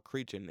I saw a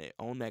creature, and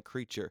on that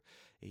creature,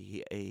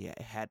 he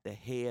had the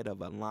head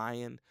of a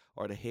lion,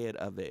 or the head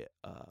of the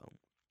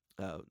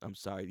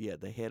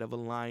head of a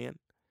lion.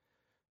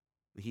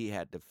 He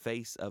had the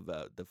face of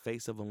a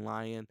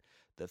lion,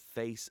 the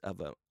face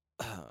of a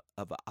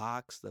of an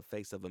ox, the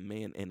face of a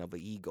man, and of an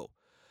eagle.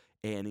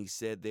 And he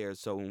said there,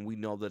 so when we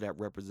know that that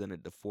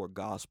represented the four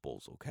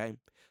gospels, okay?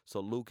 So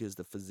Luke is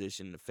the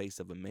physician, the face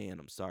of a man.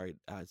 I'm sorry,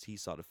 he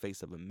saw the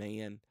face of a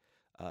man,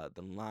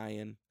 the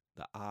lion,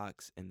 the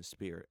ox, and the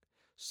spirit.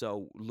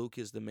 So Luke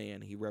is the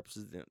man. He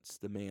represents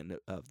the man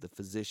of the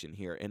physician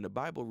here. And the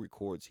Bible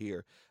records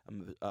here,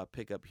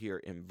 pick up here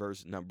in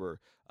verse number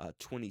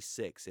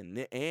 26. And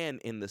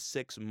in the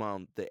 6th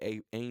month,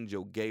 the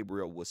angel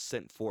Gabriel was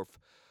sent forth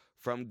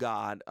from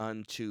God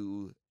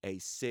unto a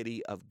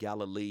city of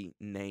Galilee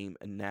named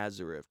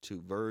Nazareth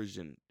to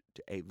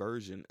a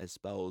virgin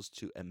espoused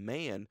to a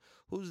man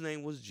whose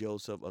name was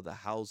Joseph of the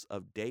house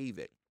of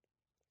David.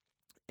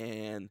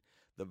 And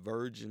the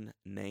virgin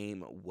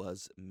name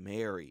was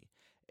Mary.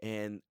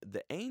 And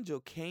the angel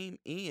came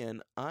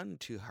in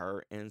unto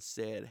her and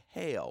said,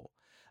 Hail,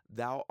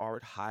 thou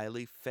art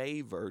highly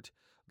favored.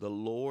 The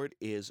Lord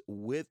is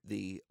with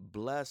thee.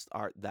 Blessed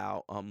art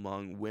thou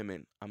among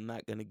women. I'm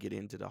not going to get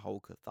into the whole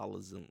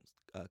Catholicism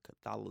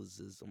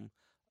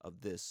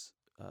of this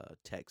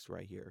text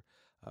right here.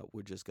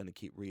 We're just going to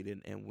keep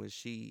reading. And when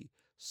she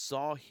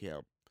saw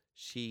him,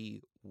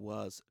 she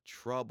was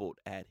troubled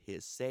at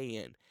his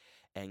saying,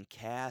 and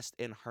cast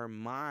in her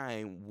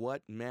mind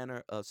what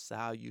manner of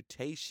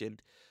salutation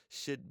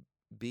should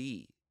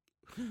be.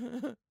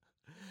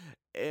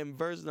 In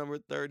verse number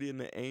 30,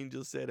 and the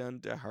angel said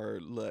unto her,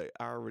 Look,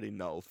 I already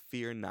know,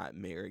 fear not,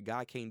 Mary.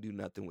 God can't do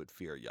nothing with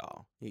fear,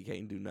 y'all. He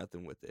can't do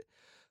nothing with it.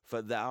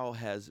 For thou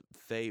hast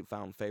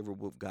found favor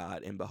with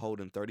God. And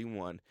behold, in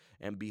 31,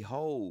 and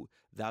behold,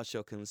 thou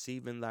shalt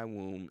conceive in thy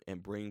womb,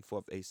 and bring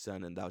forth a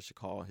son, and thou shalt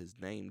call his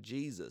name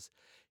Jesus.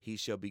 He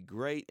shall be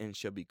great, and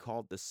shall be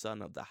called the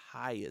Son of the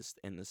Highest.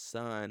 And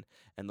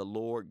the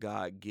Lord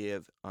God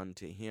give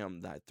unto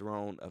him thy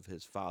throne of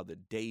his father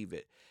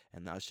David,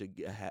 and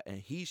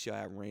he shall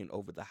have reign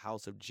over the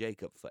house of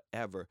Jacob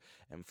forever,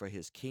 and for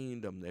his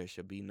kingdom there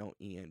shall be no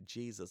end.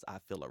 Jesus, I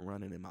feel it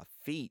running in my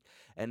feet.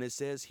 And it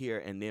says here,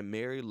 and then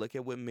Mary, look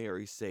at what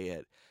Mary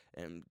said.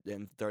 And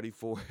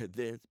 34,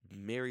 then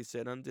Mary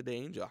said unto the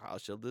angel, How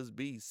shall this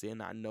be, seeing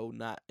I know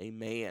not a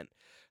man?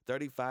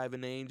 35,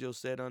 and the angel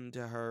said unto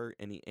her,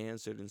 and he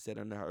answered and said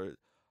unto her,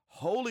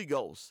 Holy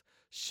Ghost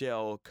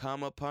shall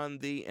come upon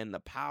thee, and the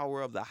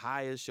power of the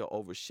highest shall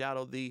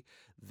overshadow thee.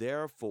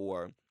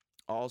 Therefore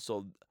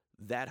also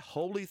that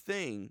holy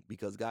thing,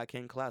 because God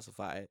can't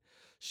classify it,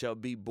 shall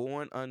be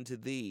born unto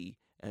thee,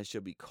 and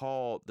shall be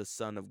called the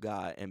Son of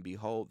God. And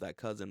behold, thy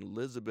cousin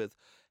Elizabeth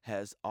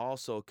has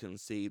also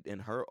conceived in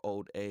her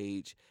old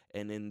age,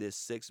 and in this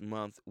 6th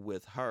month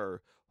with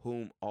her,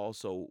 whom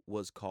also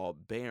was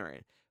called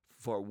barren.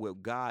 For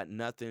with God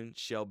nothing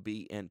shall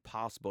be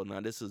impossible.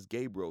 Now this is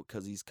Gabriel,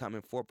 because he's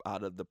coming forth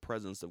out of the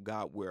presence of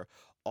God, where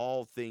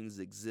all things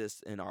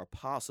exist and are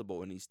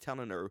possible. And he's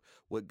telling her,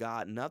 with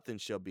God nothing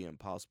shall be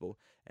impossible.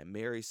 And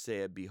Mary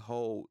said,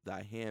 Behold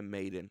thy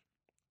handmaiden.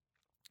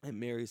 And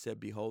Mary said,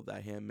 Behold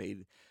thy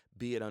handmaiden,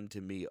 be it unto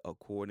me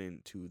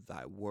according to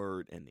thy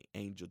word. And the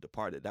angel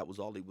departed. That was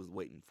all he was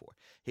waiting for.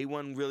 He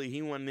wasn't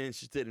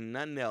interested in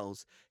nothing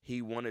else.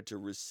 He wanted to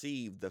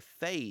receive the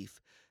faith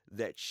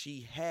that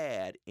she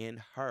had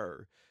in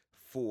her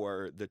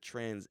for the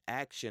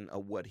transaction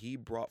of what he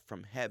brought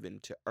from heaven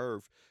to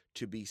earth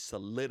to be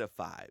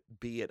solidified,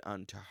 be it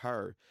unto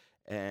her.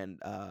 And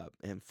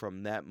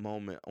from that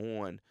moment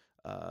on,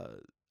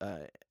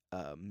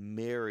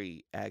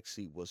 Mary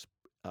actually was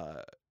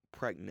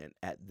pregnant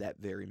at that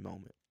very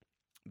moment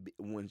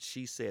when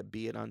she said,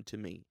 Be it unto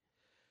me.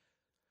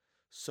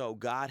 So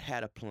God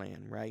had a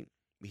plan, right?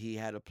 He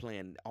had a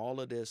plan. All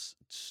of this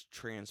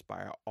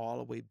transpired all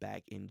the way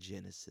back in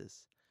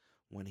Genesis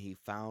when he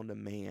found a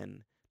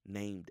man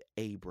named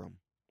Abram.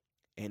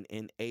 And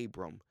in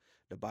Abram,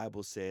 the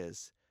Bible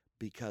says,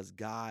 because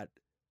God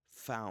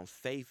found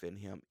faith in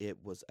him,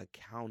 it was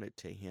accounted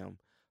to him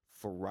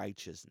for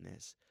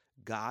righteousness.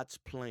 God's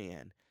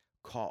plan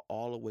caught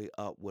all the way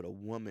up with a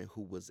woman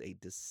who was a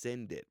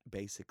descendant,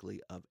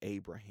 basically, of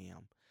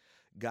Abraham.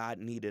 God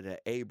needed an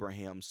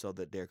Abraham so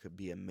that there could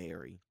be a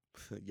Mary.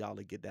 Y'all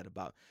will get that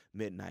about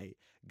midnight.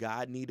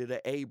 God needed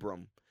an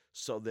Abram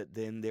so that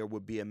then there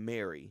would be a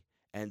Mary,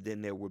 and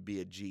then there would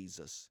be a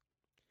Jesus.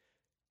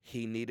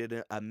 He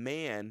needed a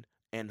man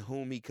in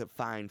whom he could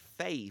find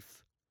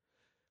faith,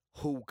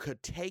 who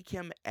could take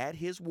him at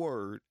his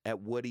word, at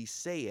what he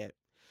said,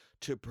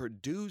 to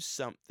produce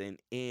something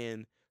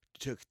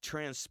to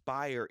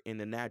transpire in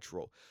the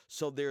natural.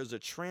 So there's a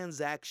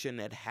transaction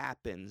that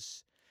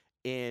happens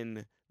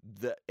in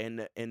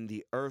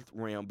the earth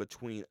realm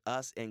between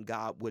us and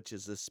God, which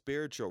is the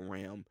spiritual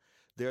realm.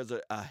 There's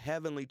a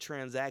heavenly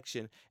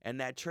transaction, and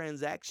that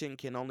transaction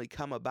can only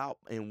come about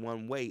in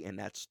one way, and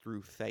that's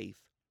through faith.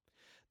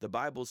 The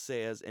Bible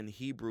says in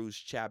Hebrews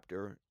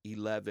chapter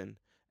 11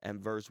 and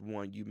verse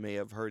 1, you may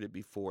have heard it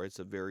before. It's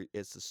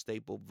a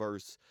staple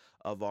verse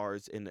of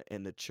ours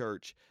in the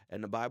church.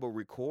 And the Bible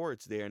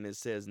records there, and it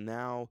says,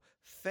 now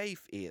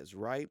faith is,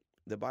 right?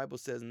 The Bible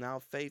says now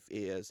faith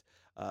is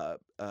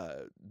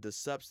the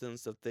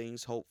substance of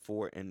things hoped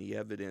for and the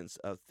evidence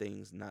of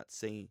things not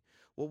seen.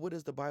 Well, what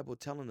is the Bible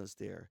telling us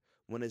there?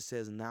 when it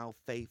says now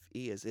faith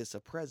is. It's a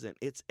present.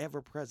 It's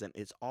ever present.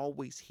 It's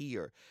always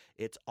here.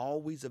 It's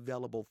always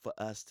available for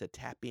us to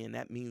tap in.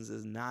 That means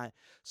it's not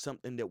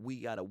something that we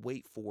got to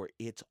wait for.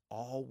 It's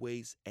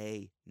always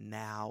a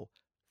now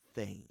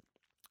thing.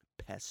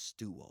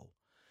 Pistuo.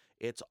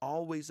 It's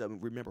always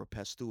remember,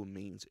 pistuo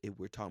means if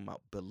we're talking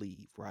about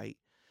believe, right?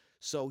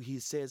 So he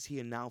says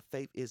here, now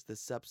faith is the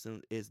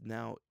substance,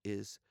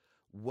 is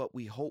what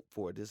we hope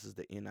for. This is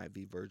the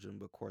NIV version,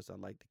 but of course I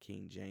like the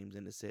King James,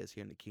 and it says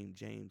here in the King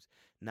James,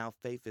 now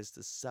faith is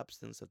the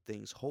substance of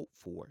things hoped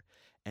for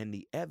and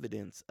the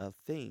evidence of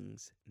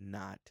things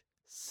not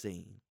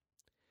seen.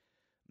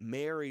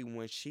 Mary,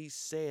 when she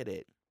said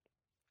it,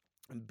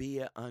 be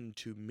it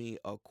unto me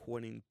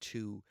according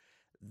to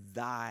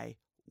thy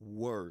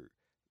word,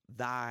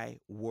 thy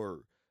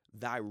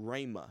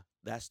rhema,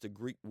 that's the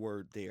Greek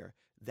word there.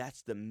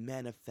 That's the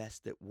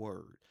manifested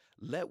word.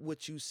 Let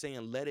what you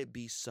saying, let it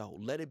be so.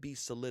 Let it be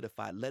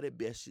solidified. Let it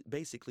be.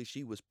 Basically,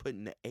 she was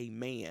putting the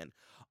amen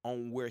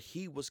on where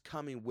he was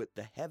coming with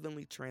the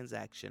heavenly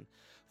transaction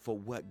for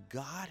what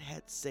God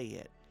had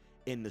said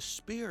in the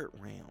spirit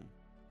realm,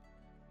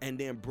 and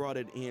then brought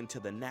it into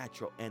the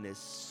natural. And as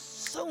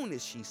soon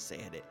as she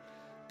said it,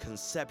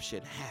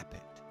 conception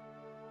happened.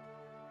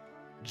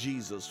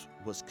 Jesus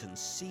was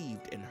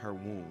conceived in her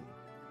womb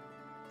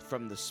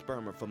from the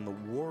sperma, from the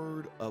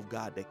word of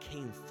God that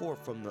came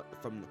forth from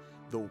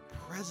the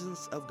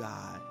presence of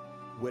God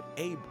with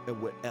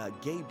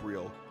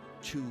Gabriel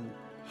to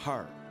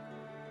her.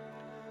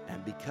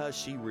 And because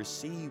she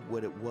received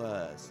what it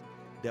was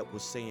that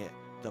was saying,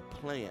 the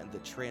plan, the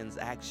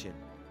transaction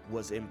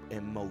was in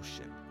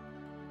motion.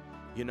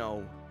 You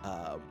know,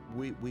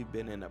 we've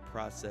been in a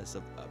process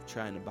of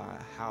trying to buy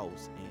a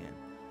house, and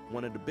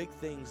one of the big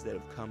things that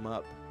have come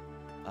up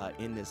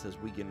in this as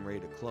we getting ready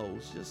to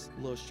close, just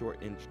a little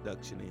short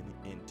introduction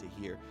into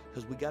here,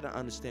 because we got to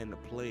understand the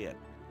plan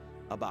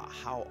about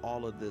how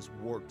all of this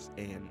works.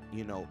 And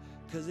you know,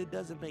 because it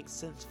doesn't make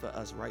sense for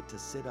us, right, to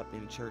sit up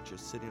in church or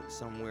sitting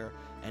somewhere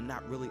and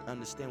not really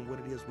understand what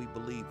it is we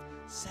believe.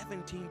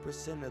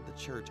 17% of the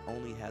church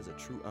only has a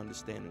true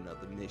understanding of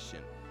the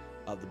mission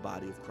of the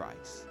body of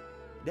Christ.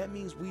 That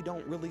means we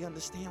don't really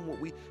understand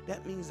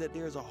that means that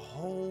there's a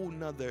whole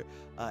nother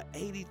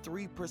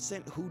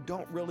 83% who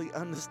don't really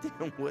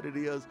understand what it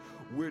is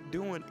we're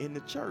doing in the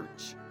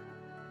church.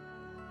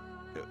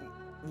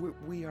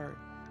 We are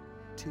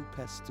too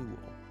pistual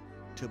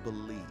to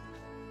believe.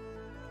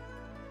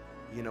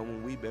 You know,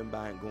 when we've been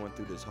going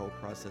through this whole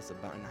process of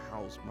buying a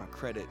house, our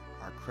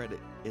credit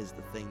is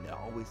the thing that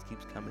always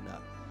keeps coming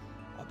up.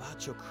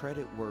 About your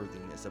credit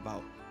worthiness,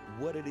 about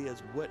what it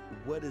is,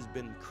 what has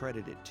been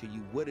credited to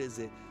you. What is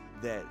it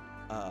that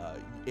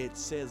it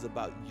says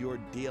about your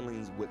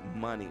dealings with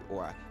money,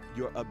 or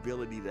your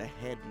ability to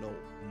handle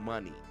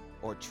money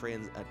or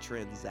a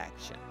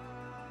transaction?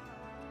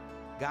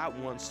 God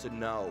wants to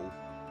know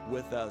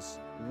with us,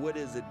 what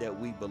is it that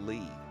we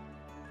believe?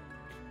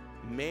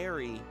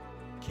 Mary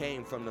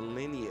came from the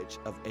lineage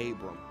of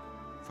Abram,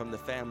 from the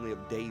family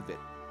of David.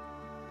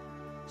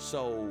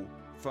 So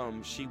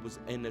she was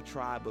in the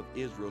tribe of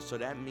Israel. So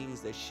that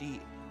means that she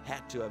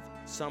had to have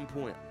some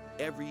point,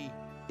 every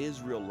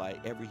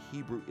Israelite, every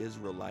Hebrew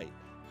Israelite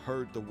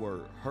heard the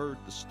word, heard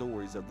the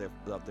stories of their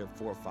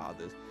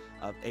forefathers,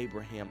 of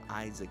Abraham,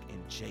 Isaac,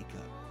 and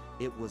Jacob.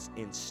 It was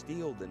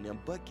instilled in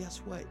them. But guess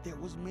what? There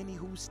was many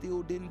who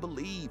still didn't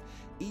believe,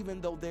 even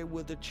though they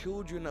were the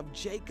children of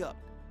Jacob,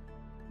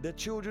 the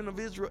children of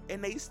Israel,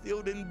 and they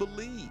still didn't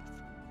believe.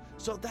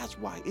 So that's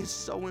why it's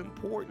so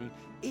important.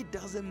 It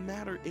doesn't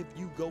matter if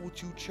you go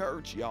to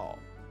church, y'all.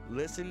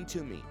 Listen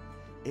to me.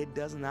 It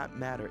does not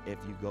matter if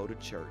you go to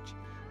church.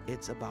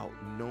 It's about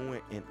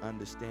knowing and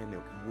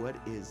understanding what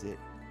is it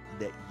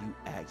that you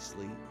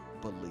actually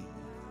believe.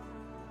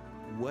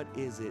 What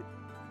is it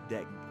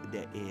that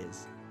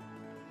is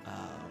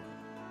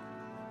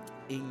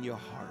in your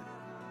heart?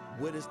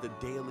 What is the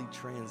daily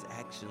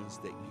transactions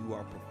that you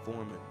are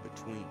performing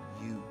between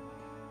you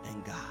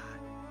and God?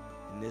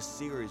 In this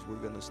series, we're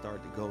going to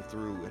start to go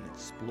through and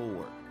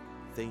explore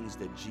things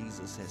that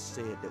Jesus has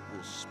said that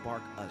will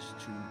spark us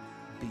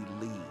to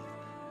believe.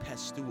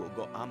 Pistuo.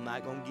 I'm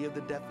not going to give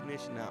the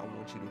definition now. I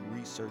want you to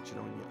research it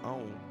on your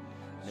own.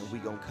 And then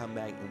we're going to come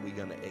back and we're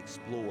going to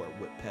explore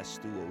what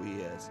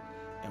pistuo is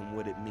and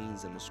what it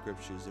means in the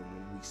scriptures. And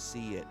when we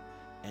see it,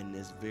 and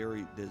this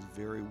very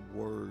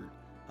word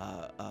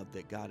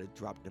that God has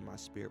dropped in my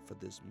spirit for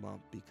this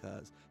month,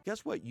 because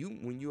guess what?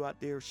 When you out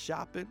there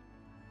shopping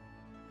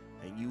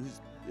and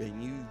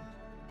you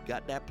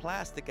got that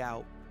plastic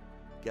out,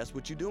 guess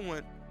what you're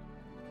doing?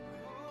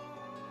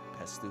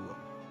 Pistuo.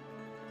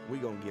 We're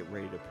going to get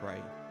ready to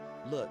pray.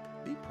 Look,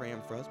 be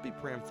praying for us. Be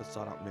praying for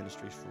Sought Out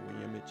Ministries for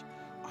Reimage.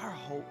 Our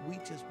hope, we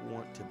just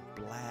want to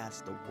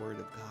blast the word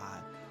of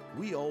God.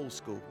 We old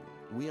school.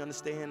 We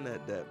understand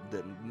the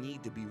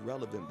need to be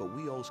relevant, but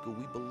we old school.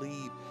 We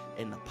believe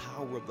in the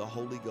power of the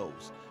Holy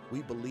Ghost.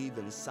 We believe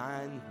in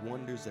signs,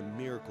 wonders, and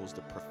miracles,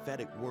 the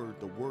prophetic word,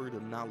 the word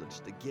of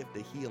knowledge, the gift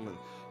of healing,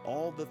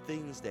 all the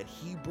things that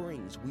he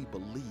brings, we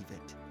believe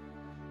it.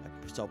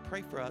 So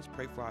pray for us,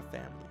 pray for our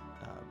family.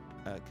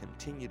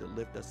 continue to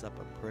lift us up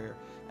in prayer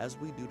as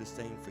we do the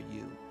same for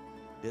you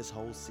this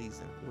whole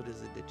season. What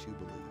is it that you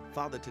believe?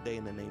 Father, today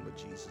in the name of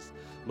Jesus,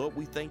 Lord,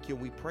 we thank you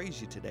and we praise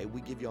you today.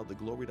 We give you all the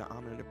glory, the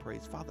honor, and the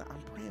praise. Father,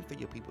 I'm praying for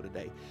your people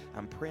today.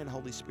 I'm praying,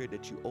 Holy Spirit,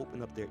 that you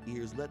open up their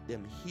ears. Let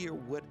them hear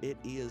what it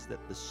is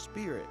that the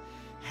Spirit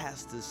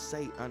has to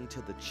say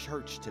unto the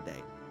church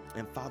today.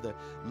 And Father,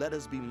 let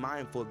us be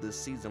mindful of this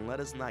season. Let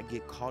us not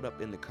get caught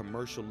up in the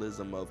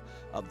commercialism of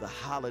the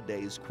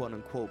holidays, quote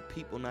unquote.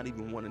 People not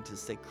even wanting to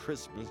say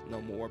Christmas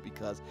no more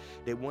because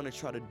they want to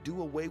try to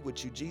do away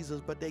with you, Jesus,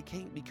 but they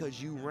can't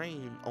because you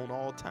reign on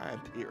all time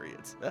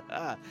periods.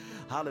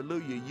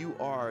 Hallelujah. You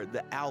are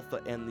the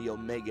Alpha and the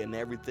Omega and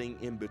everything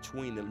in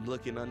between, and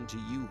looking unto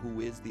you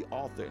who is the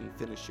author and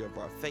finisher of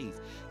our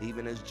faith.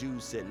 Even as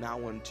Jude said,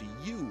 now unto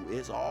you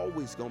is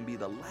always going to be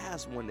the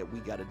last one that we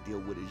got to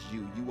deal with is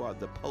you. You are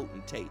the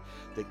potentate,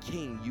 the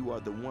king. You are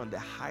the one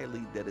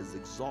that is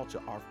exalted,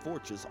 our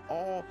fortress.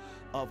 All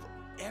of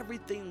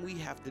everything we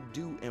have to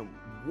do and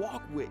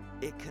walk with,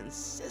 it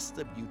consists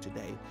of you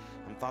today.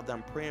 And Father,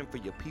 I'm praying for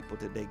your people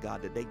today,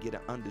 God, that they get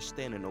an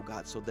understanding, oh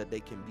God, so that they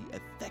can be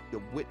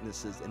effective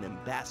witnesses and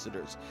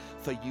ambassadors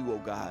for you,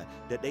 oh God,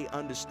 that they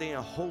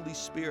understand, Holy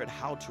Spirit,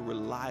 how to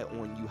rely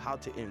on you, how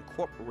to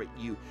incorporate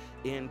you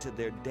into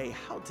their day,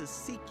 how to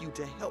seek you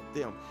to help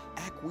them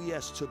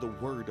acquiesce to the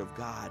word of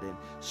God and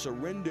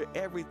surrender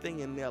everything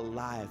in their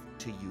life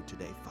to you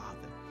today, Father.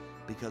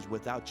 Because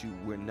without you,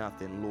 we're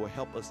nothing. Lord,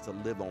 help us to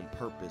live on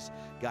purpose.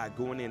 God,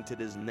 going into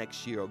this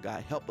next year, oh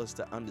God, help us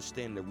to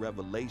understand the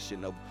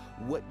revelation of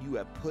what you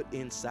have put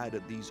inside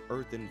of these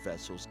earthen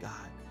vessels,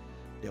 God,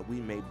 that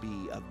we may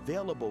be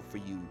available for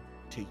you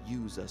to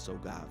use us, oh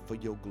God, for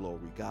your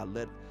glory. God,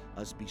 let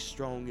us be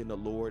strong in the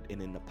Lord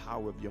and in the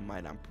power of your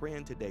might. I'm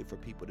praying today for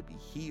people to be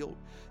healed,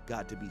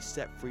 God, to be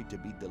set free, to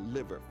be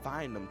delivered.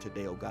 Find them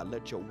today, oh God.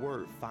 Let your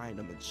word find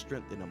them and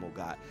strengthen them, oh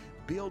God.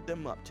 Build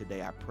them up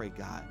today, I pray,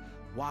 God.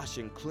 Wash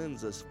and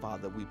cleanse us,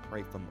 Father, we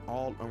pray, from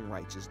all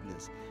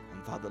unrighteousness.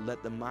 And Father,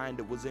 let the mind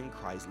that was in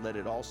Christ, let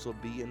it also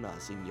be in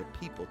us, in your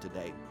people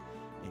today.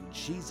 In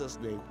Jesus'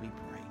 name we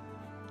pray.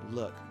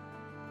 Look,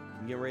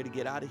 I'm getting ready to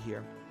get out of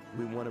here.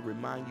 We want to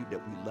remind you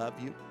that we love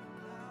you,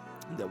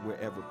 that we're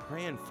ever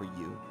praying for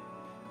you,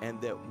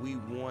 and that we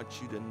want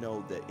you to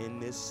know that in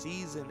this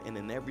season and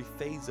in every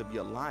phase of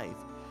your life,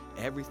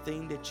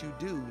 everything that you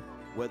do,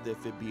 whether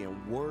if it be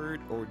in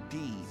word or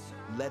deed,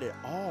 let it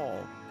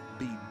all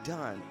be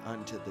done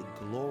unto the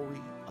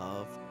glory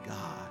of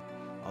God.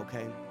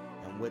 Okay?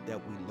 And with that,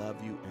 we love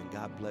you and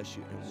God bless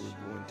you. And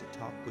we're going to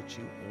talk with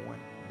you on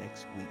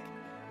next week.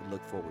 We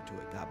look forward to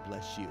it. God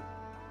bless you.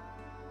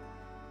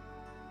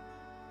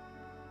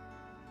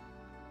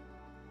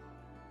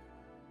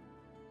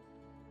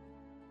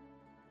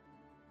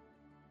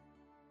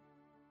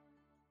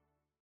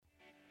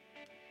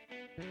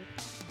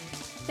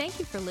 Thank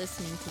you for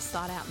listening to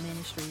Sought Out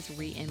Ministries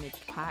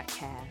Reimaged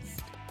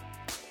Podcast.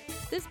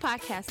 This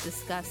podcast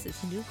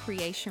discusses new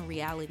creation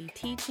reality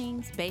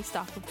teachings based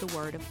off of the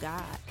Word of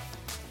God.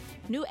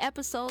 New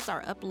episodes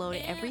are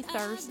uploaded every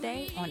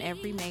Thursday on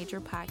every major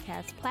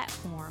podcast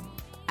platform: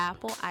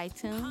 Apple,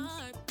 iTunes,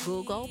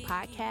 Google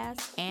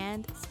Podcasts,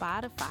 and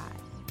Spotify.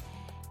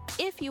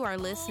 If you are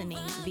listening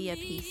via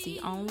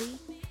PC only,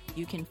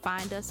 you can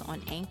find us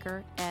on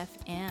Anchor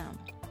FM.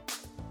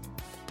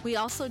 We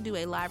also do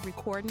a live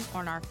recording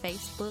on our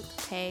Facebook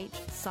page,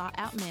 Sought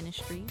Out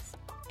Ministries,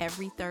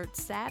 every third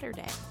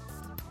Saturday.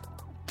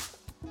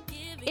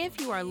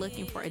 If you are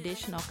looking for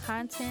additional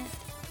content,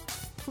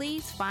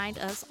 please find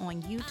us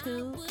on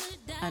YouTube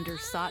under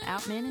Sought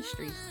Out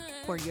Ministries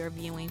for your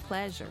viewing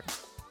pleasure.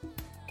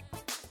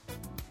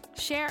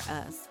 Share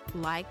us,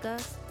 like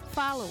us,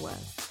 follow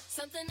us.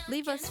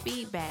 Leave us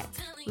feedback.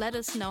 Let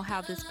us know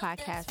how this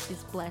podcast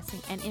is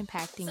blessing and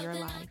impacting your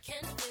life.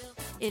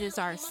 It is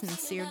our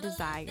sincere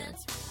desire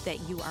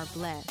that you are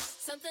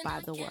blessed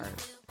by the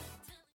word.